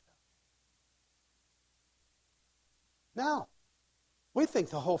 Now, we think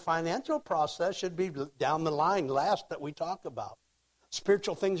the whole financial process should be down the line last that we talk about.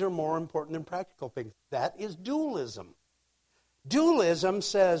 Spiritual things are more important than practical things. That is dualism. Dualism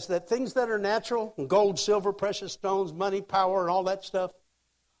says that things that are natural, gold, silver, precious stones, money, power, and all that stuff,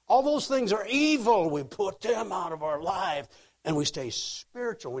 all those things are evil. We put them out of our life. And we stay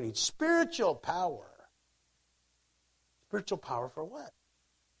spiritual. We need spiritual power. Spiritual power for what?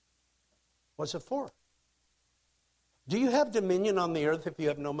 What's it for? Do you have dominion on the earth if you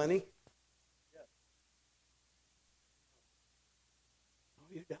have no money? Yes.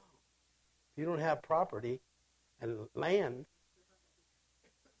 No, you don't. If you don't have property and land,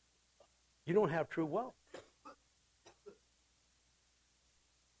 you don't have true wealth.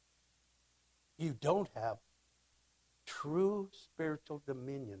 You don't have true spiritual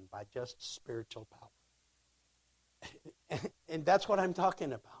dominion by just spiritual power. And that's what I'm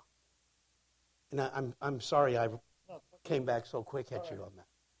talking about. And I'm sorry I came back so quick at you on that.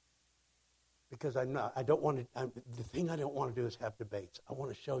 Because the thing I don't want to do is have debates. I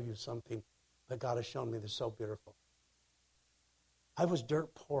want to show you something that God has shown me that's so beautiful. I was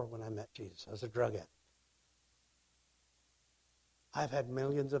dirt poor when I met Jesus. I was a drug addict. I've had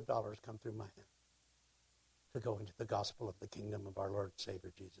millions of dollars come through my hand to go into the gospel of the kingdom of our Lord and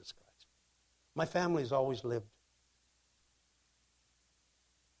Savior Jesus Christ. My family's always lived.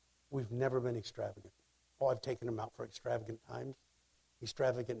 We've never been extravagant. Oh, I've taken them out for extravagant times,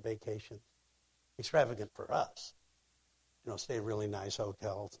 extravagant vacations, extravagant for us. You know, stay in really nice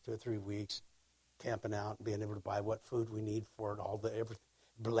hotels, 2 or 3 weeks, camping out and being able to buy what food we need for it, everything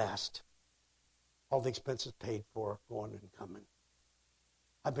blessed, all the expenses paid for, going and coming.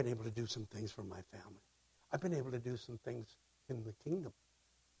 I've been able to do some things for my family. I've been able to do some things in the kingdom.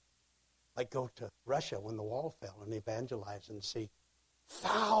 Like go to Russia when the wall fell and evangelize and see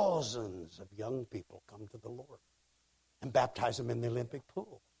thousands of young people come to the Lord and baptize them in the Olympic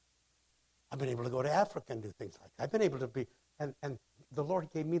pool. I've been able to go to Africa and do things like that. I've been able to be, and the Lord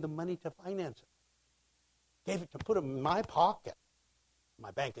gave me the money to finance it. Gave it to put it in my pocket,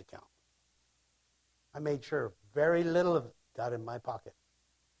 my bank account. I made sure very little of it got in my pocket.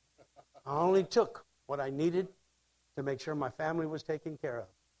 I only took what I needed to make sure my family was taken care of.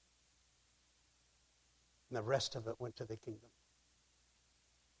 And the rest of it went to the kingdom.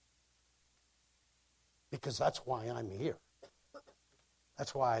 Because that's why I'm here.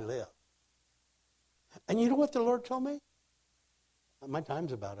 That's why I live. And you know what the Lord told me? My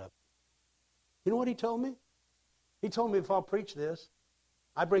time's about up. You know what he told me? He told me if I'll preach this,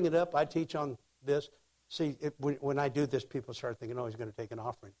 I bring it up, I teach on this. See, when I do this, people start thinking, oh, he's going to take an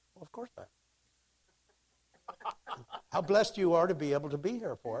offering. Well, of course I am. How blessed you are to be able to be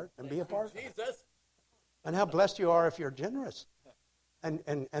here for it and be a part of it. Jesus. And how blessed you are if you're generous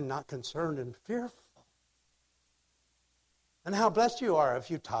and not concerned and fearful. And how blessed you are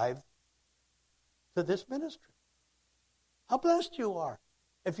if you tithe to this ministry. How blessed you are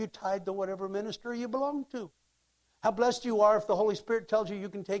if you tithe to whatever ministry you belong to. How blessed you are if the Holy Spirit tells you you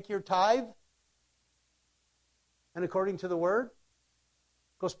can take your tithe and according to the Word,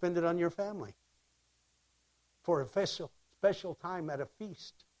 go spend it on your family for a special time at a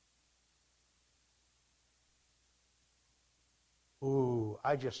feast. Ooh,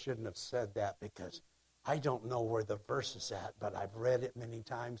 I just shouldn't have said that because I don't know where the verse is at, but I've read it many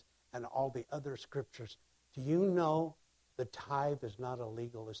times and all the other scriptures. Do you know the tithe is not a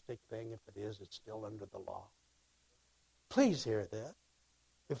legalistic thing? If it is, it's still under the law. Please hear that.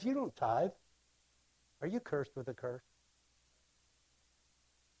 If you don't tithe, are you cursed with a curse?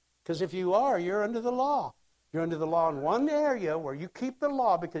 Because if you are, you're under the law. You're under the law in one area where you keep the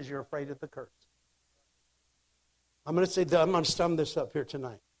law because you're afraid of the curse. I'm going to sum this up here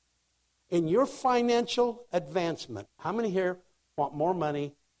tonight. In your financial advancement, how many here want more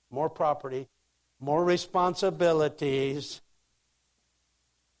money, more property, more responsibilities?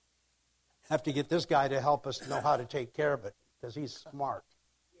 Have to get this guy to help us know how to take care of it because he's smart.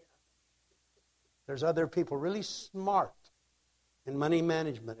 There's other people really smart in money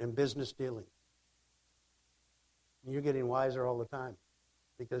management and business dealing. And you're getting wiser all the time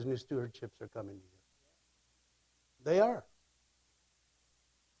because new stewardships are coming to you. They are.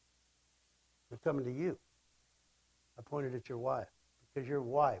 They're coming to you. I pointed at your wife because your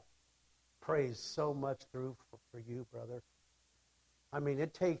wife prays so much through for you, brother. I mean,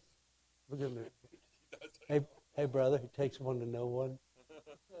 it takes, look at me. Hey, brother, it takes one to know one.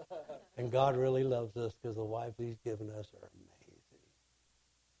 And God really loves us because the wives he's given us are amazing.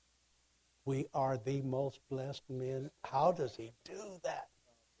 We are the most blessed men. How does he do that?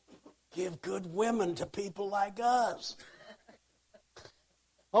 Give good women to people like us.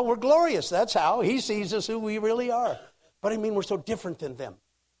 Oh, we're glorious. That's how. He sees us who we really are. But I mean, we're so different than them.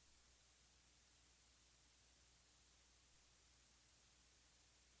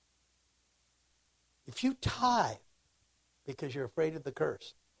 If you tithe because you're afraid of the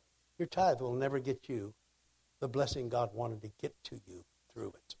curse, your tithe will never get you the blessing God wanted to get to you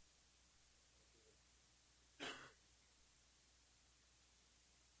through it.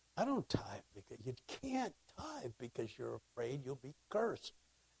 I don't tithe because you can't tithe because you're afraid you'll be cursed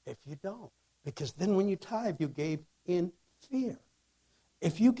if you don't. Because then when you tithe, you gave in fear.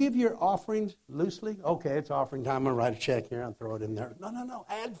 If you give your offerings loosely, okay, it's offering time, I'm going to write a check here and throw it in there. No.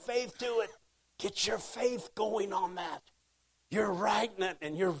 Add faith to it. Get your faith going on that. You're writing it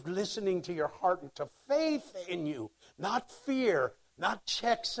and you're listening to your heart and to faith in you, not fear, not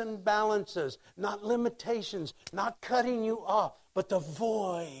checks and balances, not limitations, not cutting you off, but the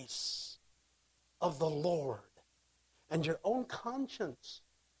voice of the Lord and your own conscience.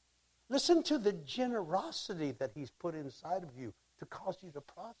 Listen to the generosity that he's put inside of you to cause you to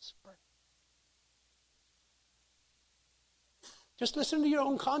prosper. Just listen to your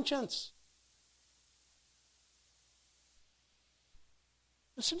own conscience.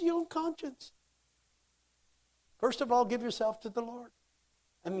 Listen to your own conscience. First of all, give yourself to the Lord.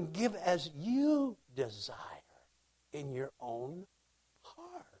 And give as you desire in your own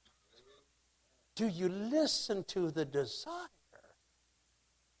heart. Do you listen to the desire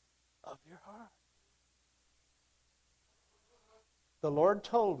of your heart? The Lord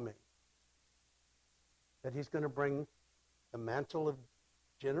told me that he's going to bring the mantle of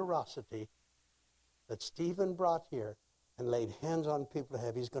generosity that Stephen brought here and laid hands on people to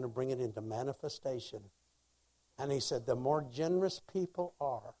have. He's going to bring it into manifestation. And he said, the more generous people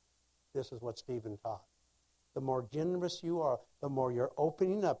are, this is what Stephen taught, the more generous you are, the more you're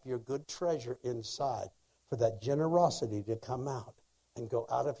opening up your good treasure inside for that generosity to come out and go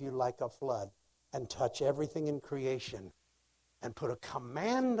out of you like a flood and touch everything in creation and put a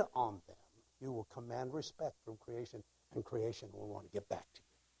command on them. You will command respect from creation, and creation will want to get back to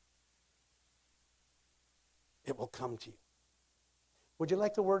you. It will come to you. Would you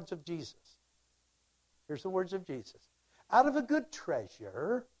like the words of Jesus? Here's the words of Jesus. Out of a good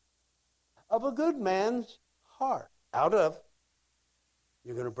treasure of a good man's heart. Out of,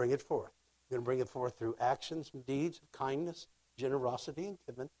 you're going to bring it forth. You're going to bring it forth through actions and deeds of kindness, generosity, and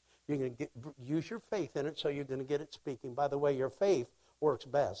giving. You're going to use your faith in it, so you're going to get it speaking. By the way, your faith works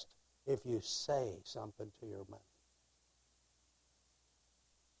best if you say something to your money.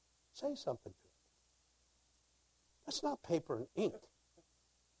 Say something to it. That's not paper and ink.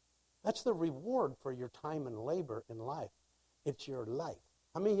 That's the reward for your time and labor in life. It's your life.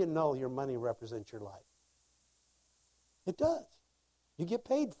 How many of you know your money represents your life? It does. You get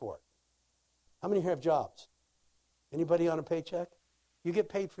paid for it. How many here have jobs? Anybody on a paycheck? You get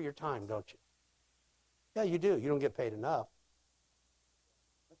paid for your time, don't you? Yeah, you do. You don't get paid enough.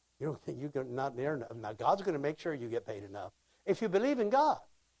 You're not near enough. Now, God's going to make sure you get paid enough. If you believe in God,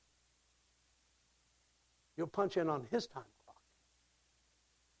 you'll punch in on his time clock.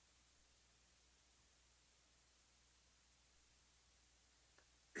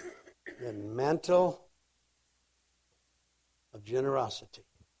 The mantle of generosity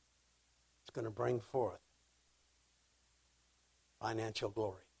is going to bring forth financial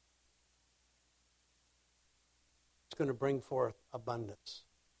glory. It's going to bring forth abundance.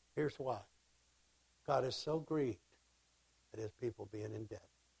 Here's why. God is so grieved at his people being in debt.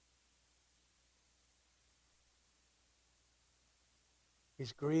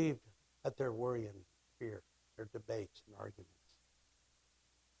 He's grieved at their worry and fear, their debates and arguments.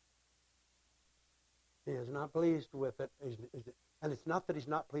 He is not pleased with it. And it's not that he's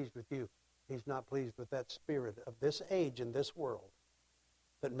not pleased with you. He's not pleased with that spirit of this age and this world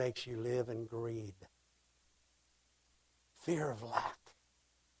that makes you live in greed. Fear of lack.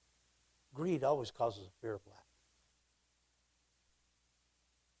 Greed always causes a fear of lack.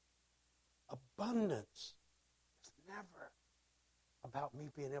 Abundance is never about me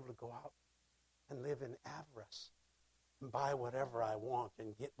being able to go out and live in avarice and buy whatever I want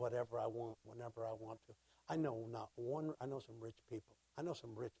and get whatever I want whenever I want to. I know some rich people. I know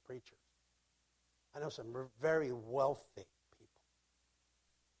some rich preachers. I know some very wealthy people.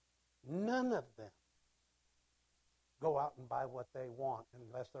 None of them go out and buy what they want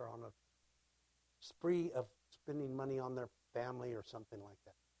unless they're on a spree of spending money on their family or something like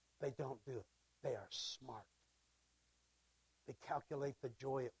that. They don't do it. They are smart. They calculate the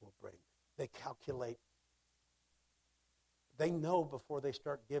joy it will bring. They know before they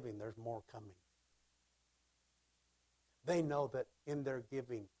start giving there's more coming. They know that in their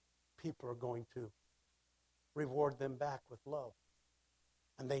giving, people are going to reward them back with love.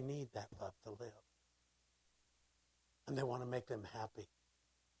 And they need that love to live. And they want to make them happy.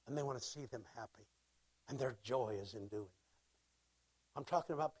 And they want to see them happy. And their joy is in doing that. I'm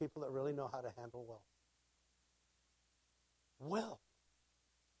talking about people that really know how to handle wealth. Wealth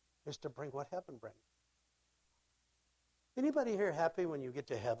is to bring what heaven brings. Anybody here happy when you get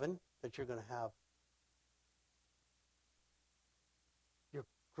to heaven that you're going to have your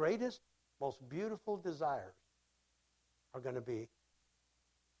greatest, most beautiful desires are going to be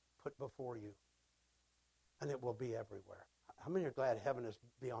put before you. And it will be everywhere. How many are glad heaven is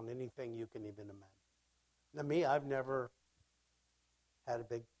beyond anything you can even imagine? Now, me, I've never had a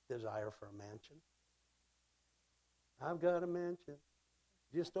big desire for a mansion. I've got a mansion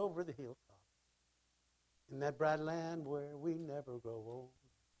just over the hilltop in that bright land where we never grow old.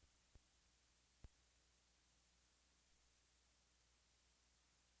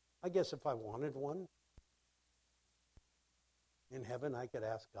 I guess if I wanted one in heaven, I could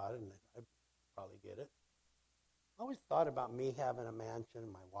ask God and I'd probably get it. I always thought about me having a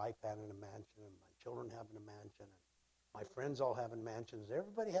mansion, my wife having a mansion, and my children having a mansion, and my friends all having mansions.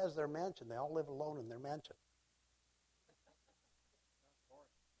 Everybody has their mansion. They all live alone in their mansion.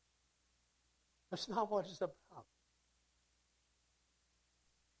 That's not what it's about.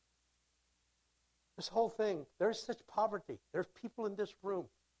 This whole thing, there's such poverty. There's people in this room.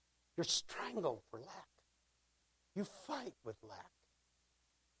 You're strangled for lack. You fight with lack.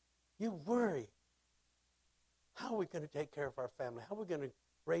 You worry. How are we going to take care of our family? How are we going to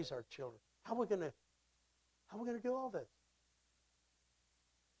raise our children? How are we going to do all this?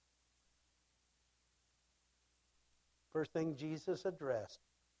 First thing Jesus addressed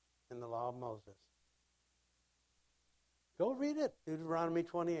in the law of Moses. Go read it, Deuteronomy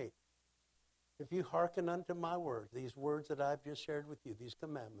 28. If you hearken unto my words, these words that I've just shared with you, these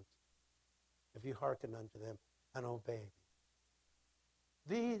commandments, if you hearken unto them and obey me,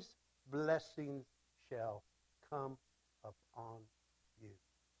 these blessings shall come upon you.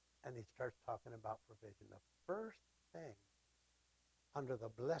 And he starts talking about provision. The first thing under the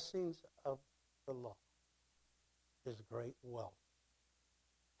blessings of the law is great wealth,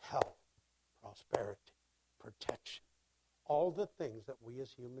 health, prosperity, protection. All the things that we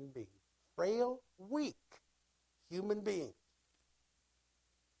as human beings, frail, weak human beings,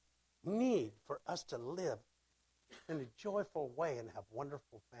 need for us to live in a joyful way and have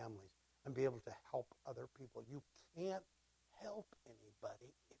wonderful families and be able to help other people. You can't help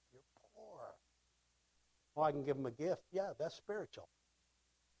anybody if you're poor. Well, I can give them a gift. Yeah, that's spiritual.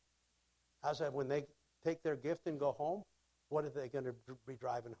 I said, when they take their gift and go home, what are they going to be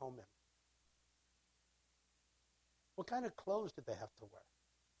driving home in? What kind of clothes do they have to wear?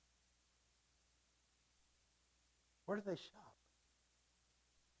 Where do they shop?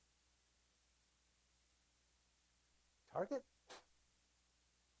 Target?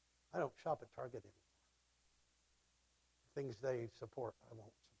 I don't shop at Target anymore. Things they support, I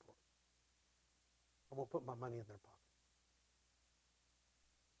won't support. I won't put my money in their pocket.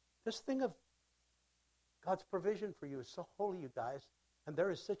 This thing of God's provision for you is so holy, you guys, and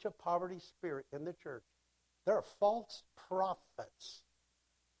there is such a poverty spirit in the church. There are false prophets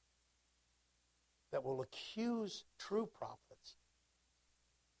that will accuse true prophets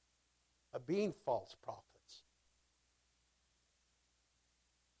of being false prophets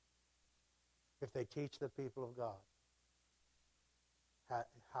if they teach the people of God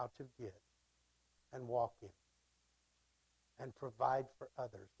how to give and walk in and provide for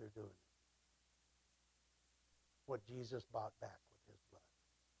others. They're doing it. What Jesus bought back with his blood.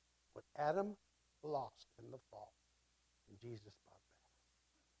 What Adam lost in the fall, and Jesus bought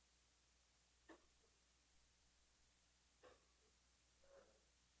back.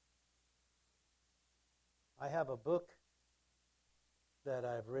 I have a book that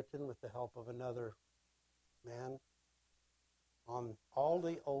I've written with the help of another man on all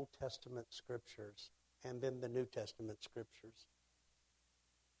the Old Testament scriptures and then the New Testament scriptures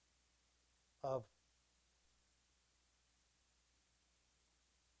of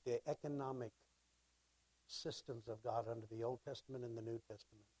the economic systems of God under the Old Testament and the New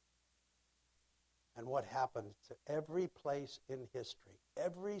Testament. And what happened to every place in history,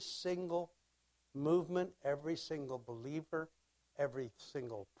 every single movement, every single believer, every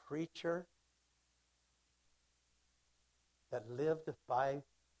single preacher that lived by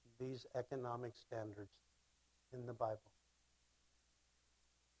these economic standards in the Bible.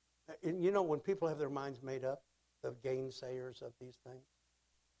 And you know, when people have their minds made up, the gainsayers of these things,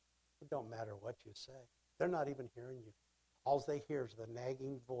 it don't matter what you say. They're not even hearing you. All they hear is the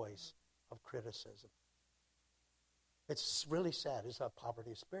nagging voice of criticism. It's really sad. It's a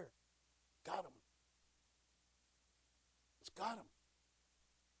poverty spirit. Got them. It's got them.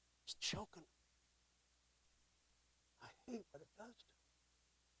 It's choking them. I hate what it does to them.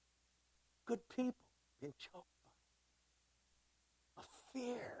 Good people being choked by a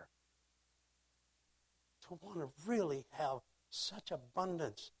fear to want to really have such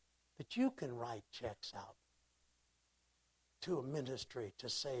abundance that you can write checks out to a ministry to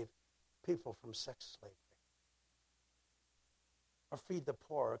save people from sex slavery. or feed the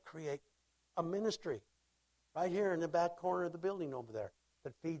poor, or create a ministry right here in the back corner of the building over there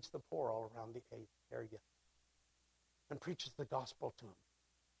that feeds the poor all around the area and preaches the gospel to them.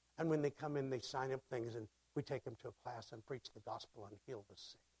 And when they come in, they sign up things, and we take them to a class and preach the gospel and heal the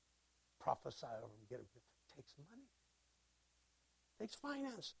sick, prophesy over them, get them. It takes money. It takes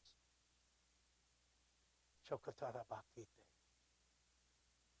finances.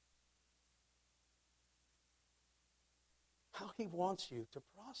 How he wants you to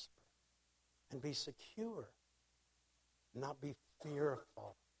prosper and be secure, not be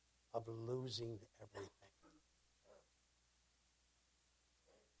fearful of losing everything.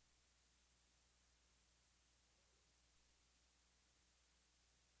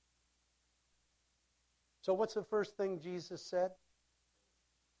 So what's the first thing Jesus said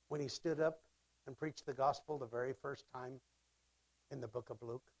when he stood up and preached the gospel the very first time in the book of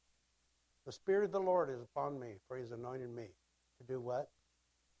Luke? The Spirit of the Lord is upon me, for he has anointed me to do what?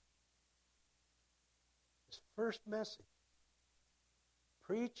 His first message.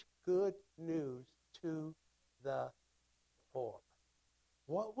 Preach good news to the poor.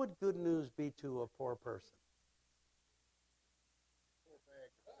 What would good news be to a poor person?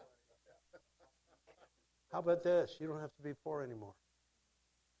 How about this? You don't have to be poor anymore.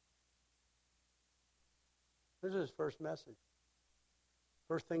 This is his first message.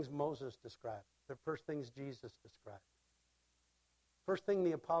 First things Moses described. The first things Jesus described. First thing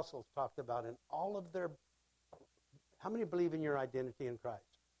the apostles talked about in all of their... How many believe in your identity in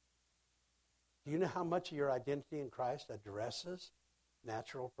Christ? Do you know how much of your identity in Christ addresses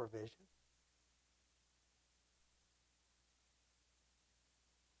natural provision?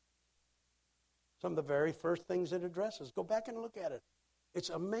 Some of the very first things it addresses. Go back and look at it. It's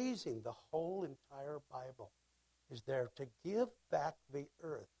amazing. The whole entire Bible is there to give back the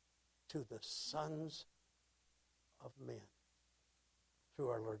earth to the sons of men through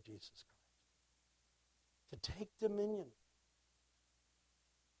our Lord Jesus Christ. To take dominion.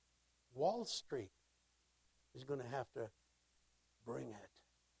 Wall Street is going to have to bring it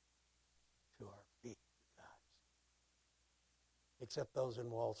to our feet, guys. Except those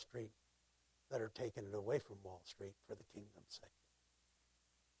in Wall Street that are taking it away from Wall Street for the kingdom's sake.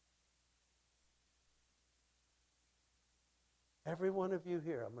 Every one of you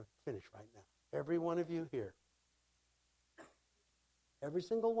here, I'm going to finish right now. Every one of you here, every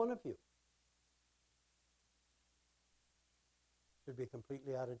single one of you should be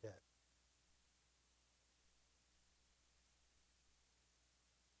completely out of debt.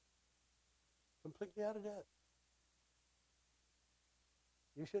 Completely out of debt.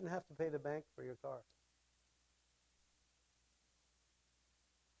 You shouldn't have to pay the bank for your car.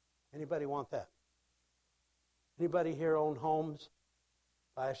 Anybody want that? Anybody here own homes?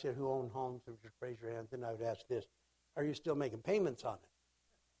 If I asked you who owned homes, just raise your hand. Then I would ask this: are you still making payments on it?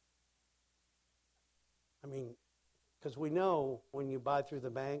 I mean, because we know when you buy through the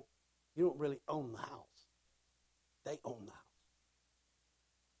bank, you don't really own the house. They own the house.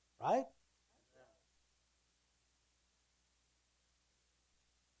 Right?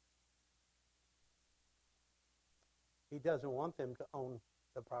 He doesn't want them to own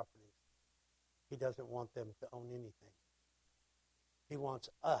the properties. He doesn't want them to own anything. He wants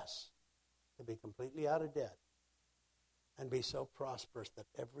us to be completely out of debt and be so prosperous that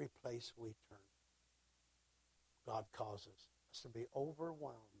every place we turn, God causes us to be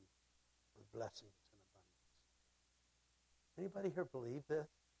overwhelmed with blessings and abundance. Anybody here believe this?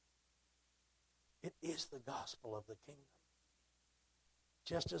 It is the gospel of the kingdom.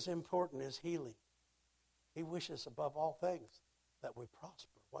 Just as important as healing. He wishes above all things that we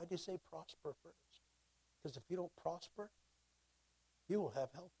prosper. Why do you say prosper first? Because if you don't prosper, you will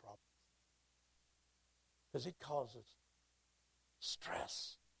have health problems. Because it causes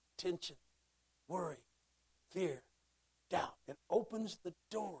stress, tension, worry, fear, doubt. It opens the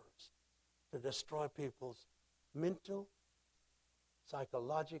doors to destroy people's mental,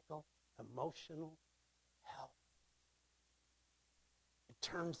 psychological, emotional health. It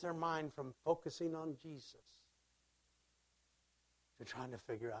turns their mind from focusing on Jesus to trying to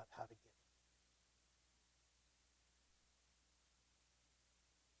figure out how to get it.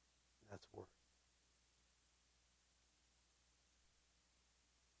 That's worry.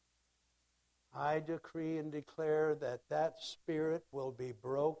 I decree and declare that that spirit will be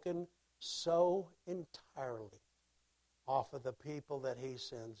broken so entirely off of the people that he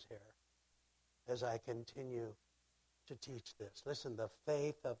sends here as I continue to teach this. Listen, the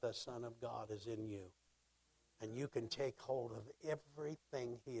faith of the Son of God is in you, and you can take hold of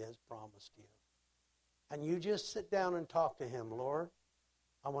everything he has promised you. And you just sit down and talk to him. Lord,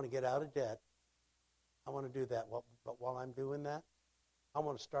 I want to get out of debt. I want to do that. But while I'm doing that, I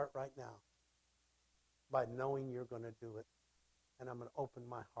want to start right now by knowing you're going to do it. And I'm going to open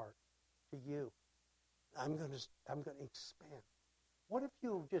my heart to you. I'm going to expand. What if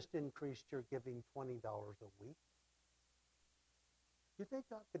you just increased your giving $20 a week? Do you think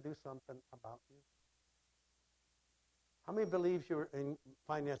God could do something about you? How many believes your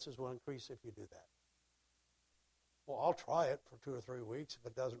finances will increase if you do that? Well, I'll try it for 2 or 3 weeks. If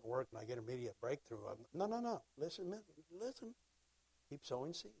it doesn't work and I get immediate breakthrough, no. Listen. Keep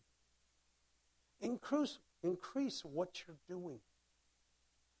sowing seed. Increase what you're doing.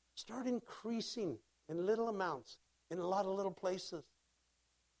 Start increasing in little amounts, in a lot of little places.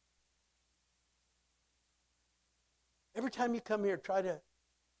 Every time you come here, try to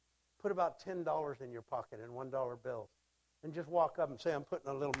put about $10 in your pocket in $1 bills. And just walk up and say, I'm putting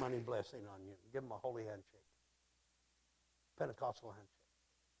a little money blessing on you. Give them a holy handshake. Pentecostal handshake.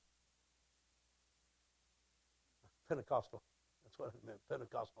 Pentecostal. That's what it meant.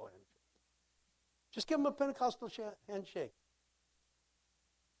 Pentecostal handshake. Just give them a Pentecostal handshake.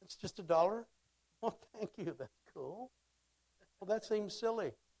 It's just $1. Well, thank you. That's cool. Well, that seems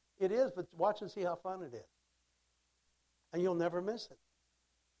silly. It is, but watch and see how fun it is. And you'll never miss it.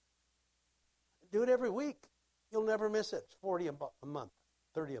 Do it every week. You'll never miss it. It's $40 a month,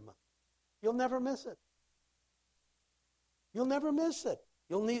 $30 a month. You'll never miss it. You'll never miss it.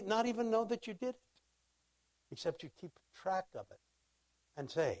 You'll not even know that you did it, except you keep track of it and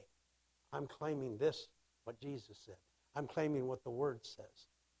say, I'm claiming this, what Jesus said. I'm claiming what the Word says.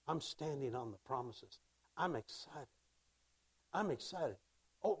 I'm standing on the promises. I'm excited. I'm excited.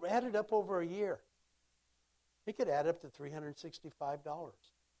 Oh, add it up over a year. It could add up to $365.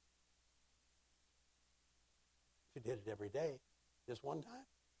 If you did it every day, just one time.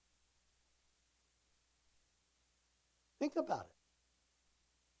 Think about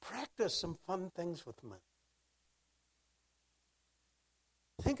it. Practice some fun things with money.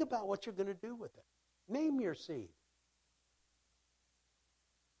 Think about what you're going to do with it. Name your seed.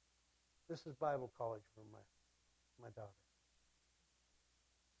 This is Bible college for my daughter.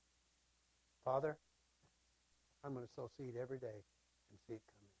 Father, I'm going to sow seed every day and see it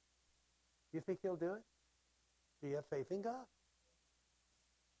come in. You think he'll do it? Do you have faith in God?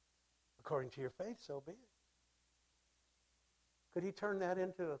 According to your faith, so be it. Could he turn that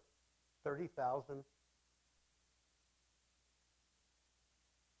into 30,000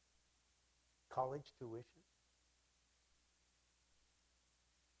 college tuition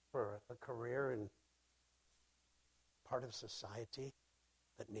for a career in part of society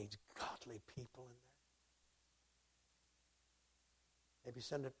that needs godly people in there? Maybe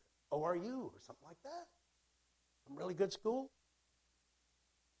send it to ORU or something like that. Some really good school.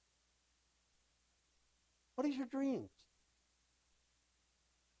 What is your dreams?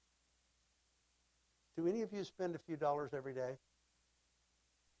 Do any of you spend a few dollars every day?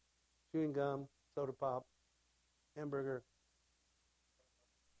 Chewing gum, soda pop, hamburger,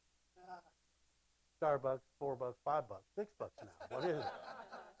 Starbucks, $4, $5, $6 now. What is it?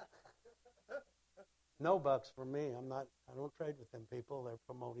 No bucks for me. I don't trade with them people. They're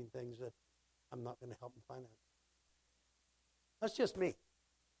promoting things that I'm not going to help them finance. That's just me.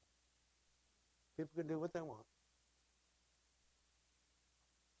 People can do what they want.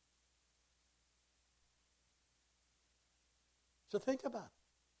 So think about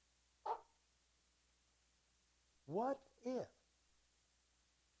it. What if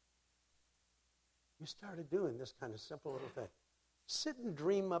you started doing this kind of simple little thing? Sit and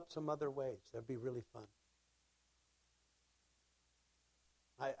dream up some other ways. That'd be really fun.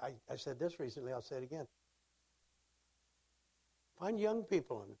 I said this recently. I'll say it again. Find young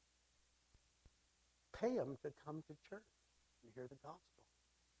people and pay them to come to church and hear the gospel.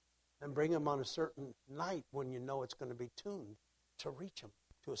 And bring them on a certain night when you know it's going to be tuned to reach them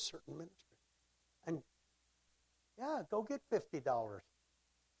to a certain ministry. And, yeah, go get $50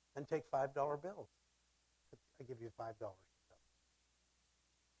 and take $5 bills. I give you $5.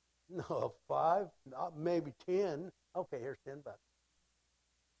 No, 5, maybe 10. Okay, here's $10.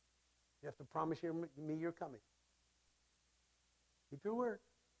 You have to promise me you're coming. Keep your word.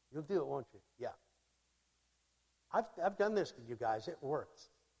 You'll do it, won't you? Yeah. I've done this with you guys. It works.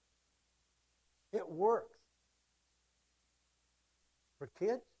 It works. For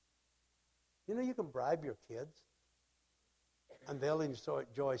kids, you know you can bribe your kids, and they'll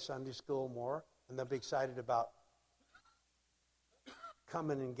enjoy Sunday school more, and they'll be excited about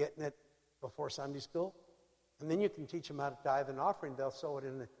coming and getting it before Sunday school. And then you can teach them how to tithe and offering. They'll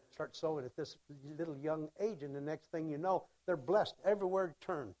start sowing at this little young age, and the next thing you know, they're blessed everywhere they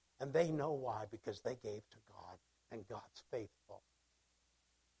turn. And they know why, because they gave to God, and God's faithful.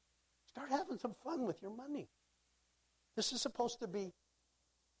 Start having some fun with your money. This is supposed to be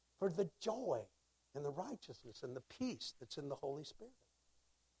for the joy and the righteousness and the peace that's in the Holy Spirit.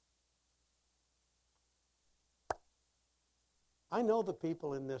 I know the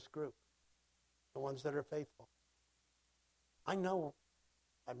people in this group, the ones that are faithful. I know,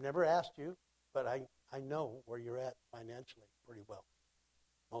 I've never asked you, but I know where you're at financially pretty well.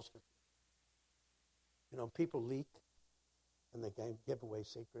 Most of you. You know, people leak and they can give away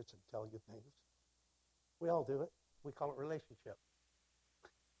secrets and tell you things. We all do it. We call it relationship.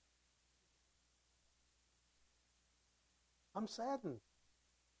 I'm saddened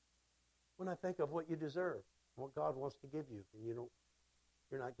when I think of what you deserve, what God wants to give you, and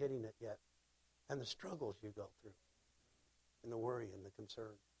you're not getting it yet. And the struggles you go through, and the worry and the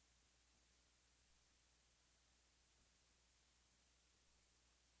concern.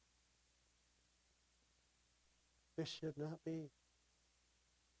 This should not be.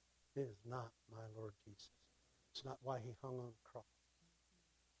 It is not my Lord Jesus. It's not why he hung on the cross.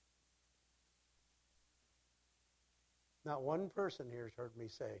 Not one person here has heard me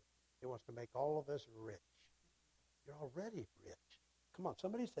say he wants to make all of us rich. You're already rich. Come on,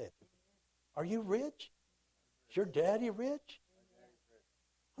 somebody say it. Are you rich? Is your daddy rich?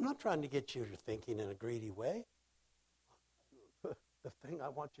 I'm not trying to get you to thinking in a greedy way. The thing I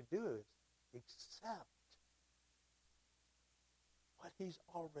want you to do is accept what he's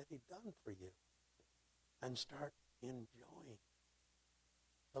already done for you and start enjoying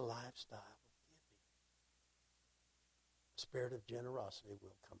the lifestyle of giving. The spirit of generosity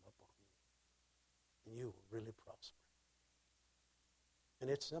will come upon you, and you will really prosper.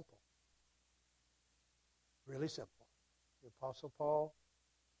 And it's simple. Really simple. The Apostle Paul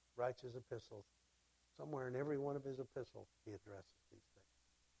writes his epistles. Somewhere in every one of his epistles, he addresses these things.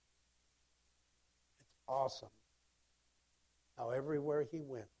 It's awesome how everywhere he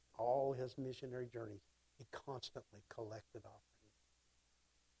went, all his missionary journeys, he constantly collected offerings.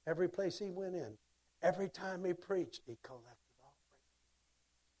 Every place he went in, every time he preached, he collected offerings.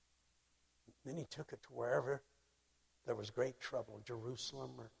 Then he took it to wherever there was great trouble,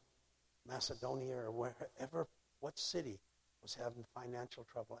 Jerusalem or Macedonia or wherever, what city was having financial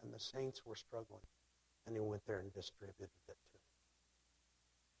trouble and the saints were struggling. And he went there and distributed it to them.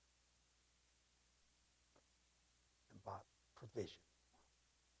 And bought provision.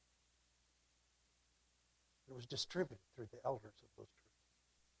 It was distributed through the elders of those churches.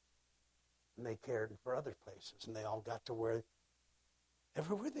 And they cared for other places. And they all got to where,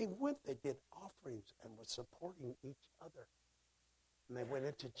 everywhere they went, they did offerings and were supporting each other. And they went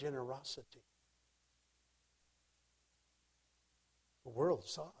into generosity. The world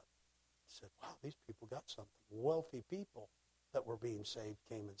saw it. Said, wow, these people got something. Wealthy people that were being saved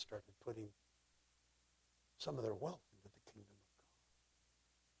came and started putting some of their wealth into the kingdom of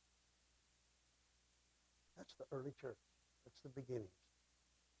God. That's the early church. That's the beginnings.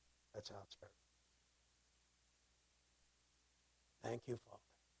 That's how it started. Thank you, Father.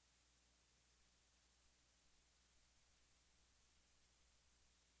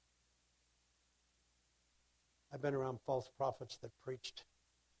 I've been around false prophets that preached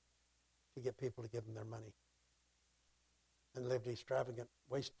to get people to give them their money and lived extravagant,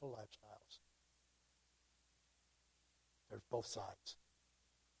 wasteful lifestyles. There's both sides.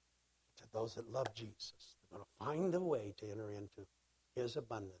 To those that love Jesus, they're going to find a way to enter into his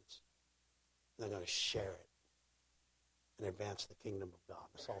abundance. And they're going to share it and advance the kingdom of God.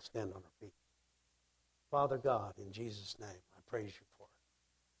 Let's all stand on our feet. Father God, in Jesus' name, I praise you for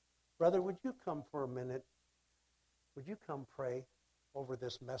it. Brother, would you come for a minute? Would you come pray over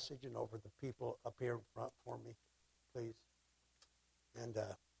this message and over the people up here in front for me, please? And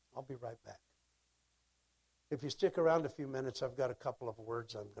I'll be right back. If you stick around a few minutes, I've got a couple of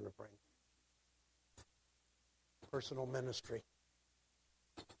words I'm going to bring. Personal ministry.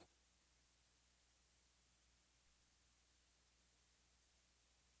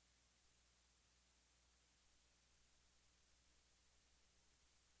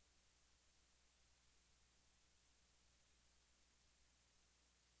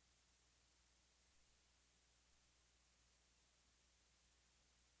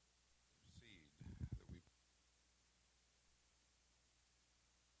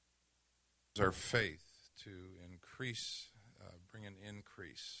 Our faith to increase, bring an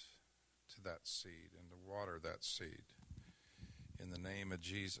increase to that seed and to water that seed in the name of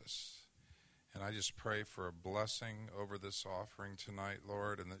Jesus. And I just pray for a blessing over this offering tonight,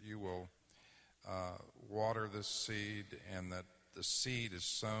 Lord, and that you will water this seed and that the seed is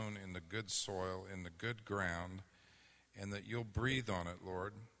sown in the good soil, in the good ground, and that you'll breathe on it,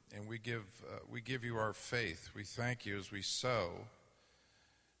 Lord. And we give you our faith. We thank you as we sow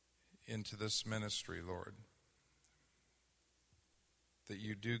into this ministry, Lord. that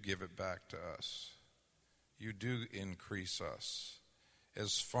you do give it back to us. You do increase us.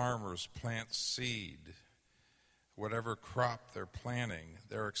 As farmers plant seed, whatever crop they're planting,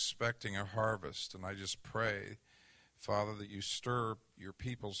 they're expecting a harvest. And I just pray, Father, that you stir your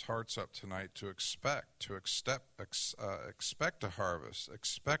people's hearts up tonight to expect a harvest,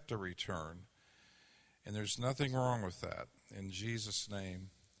 expect a return. And there's nothing wrong with that, in Jesus' name.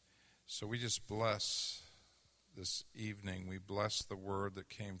 So we just bless this evening. We bless the word that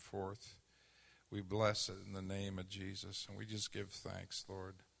came forth. We bless it in the name of Jesus. And we just give thanks,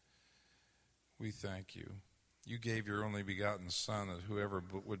 Lord. We thank you. You gave your only begotten Son, that whoever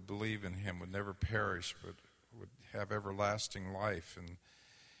would believe in him would never perish, but would have everlasting life. And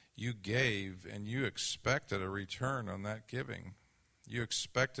you gave, and you expected a return on that giving. You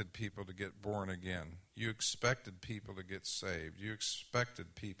expected people to get born again. You expected people to get saved. You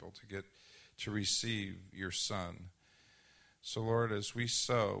expected people to receive your Son. So, Lord, as we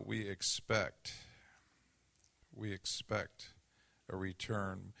sow, we expect a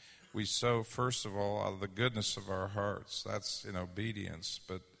return. We sow, first of all, out of the goodness of our hearts. That's in obedience,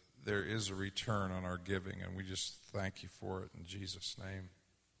 but there is a return on our giving, and we just thank you for it in Jesus' name.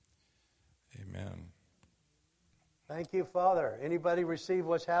 Amen. Thank you, Father. Anybody receive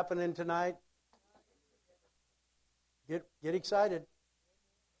what's happening tonight? Get excited.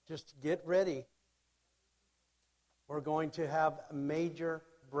 Just get ready. We're going to have major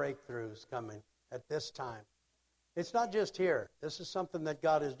breakthroughs coming at this time. It's not just here. This is something that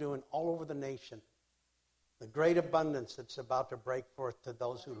God is doing all over the nation. The great abundance that's about to break forth to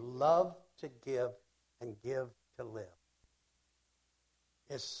those who love to give and give to live.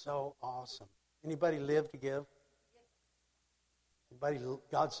 It's so awesome. Anybody live to give?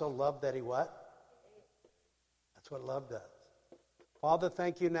 God so loved that he what? That's what love does. Father,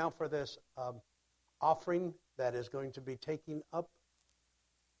 thank you now for this offering that is going to be taken up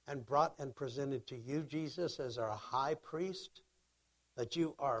and brought and presented to you, Jesus, as our high priest, that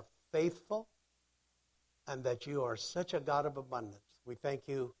you are faithful and that you are such a God of abundance. We thank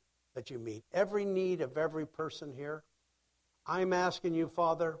you that you meet every need of every person here. I'm asking you,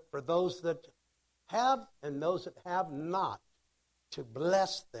 Father, for those that have and those that have not, to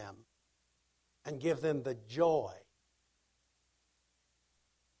bless them and give them the joy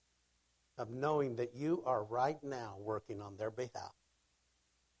of knowing that you are right now working on their behalf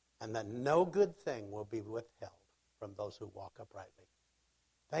and that no good thing will be withheld from those who walk uprightly.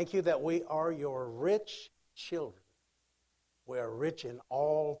 Thank you that we are your rich children. We are rich in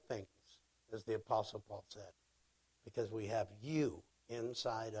all things, as the Apostle Paul said, because we have you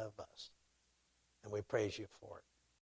inside of us. And we praise you for it.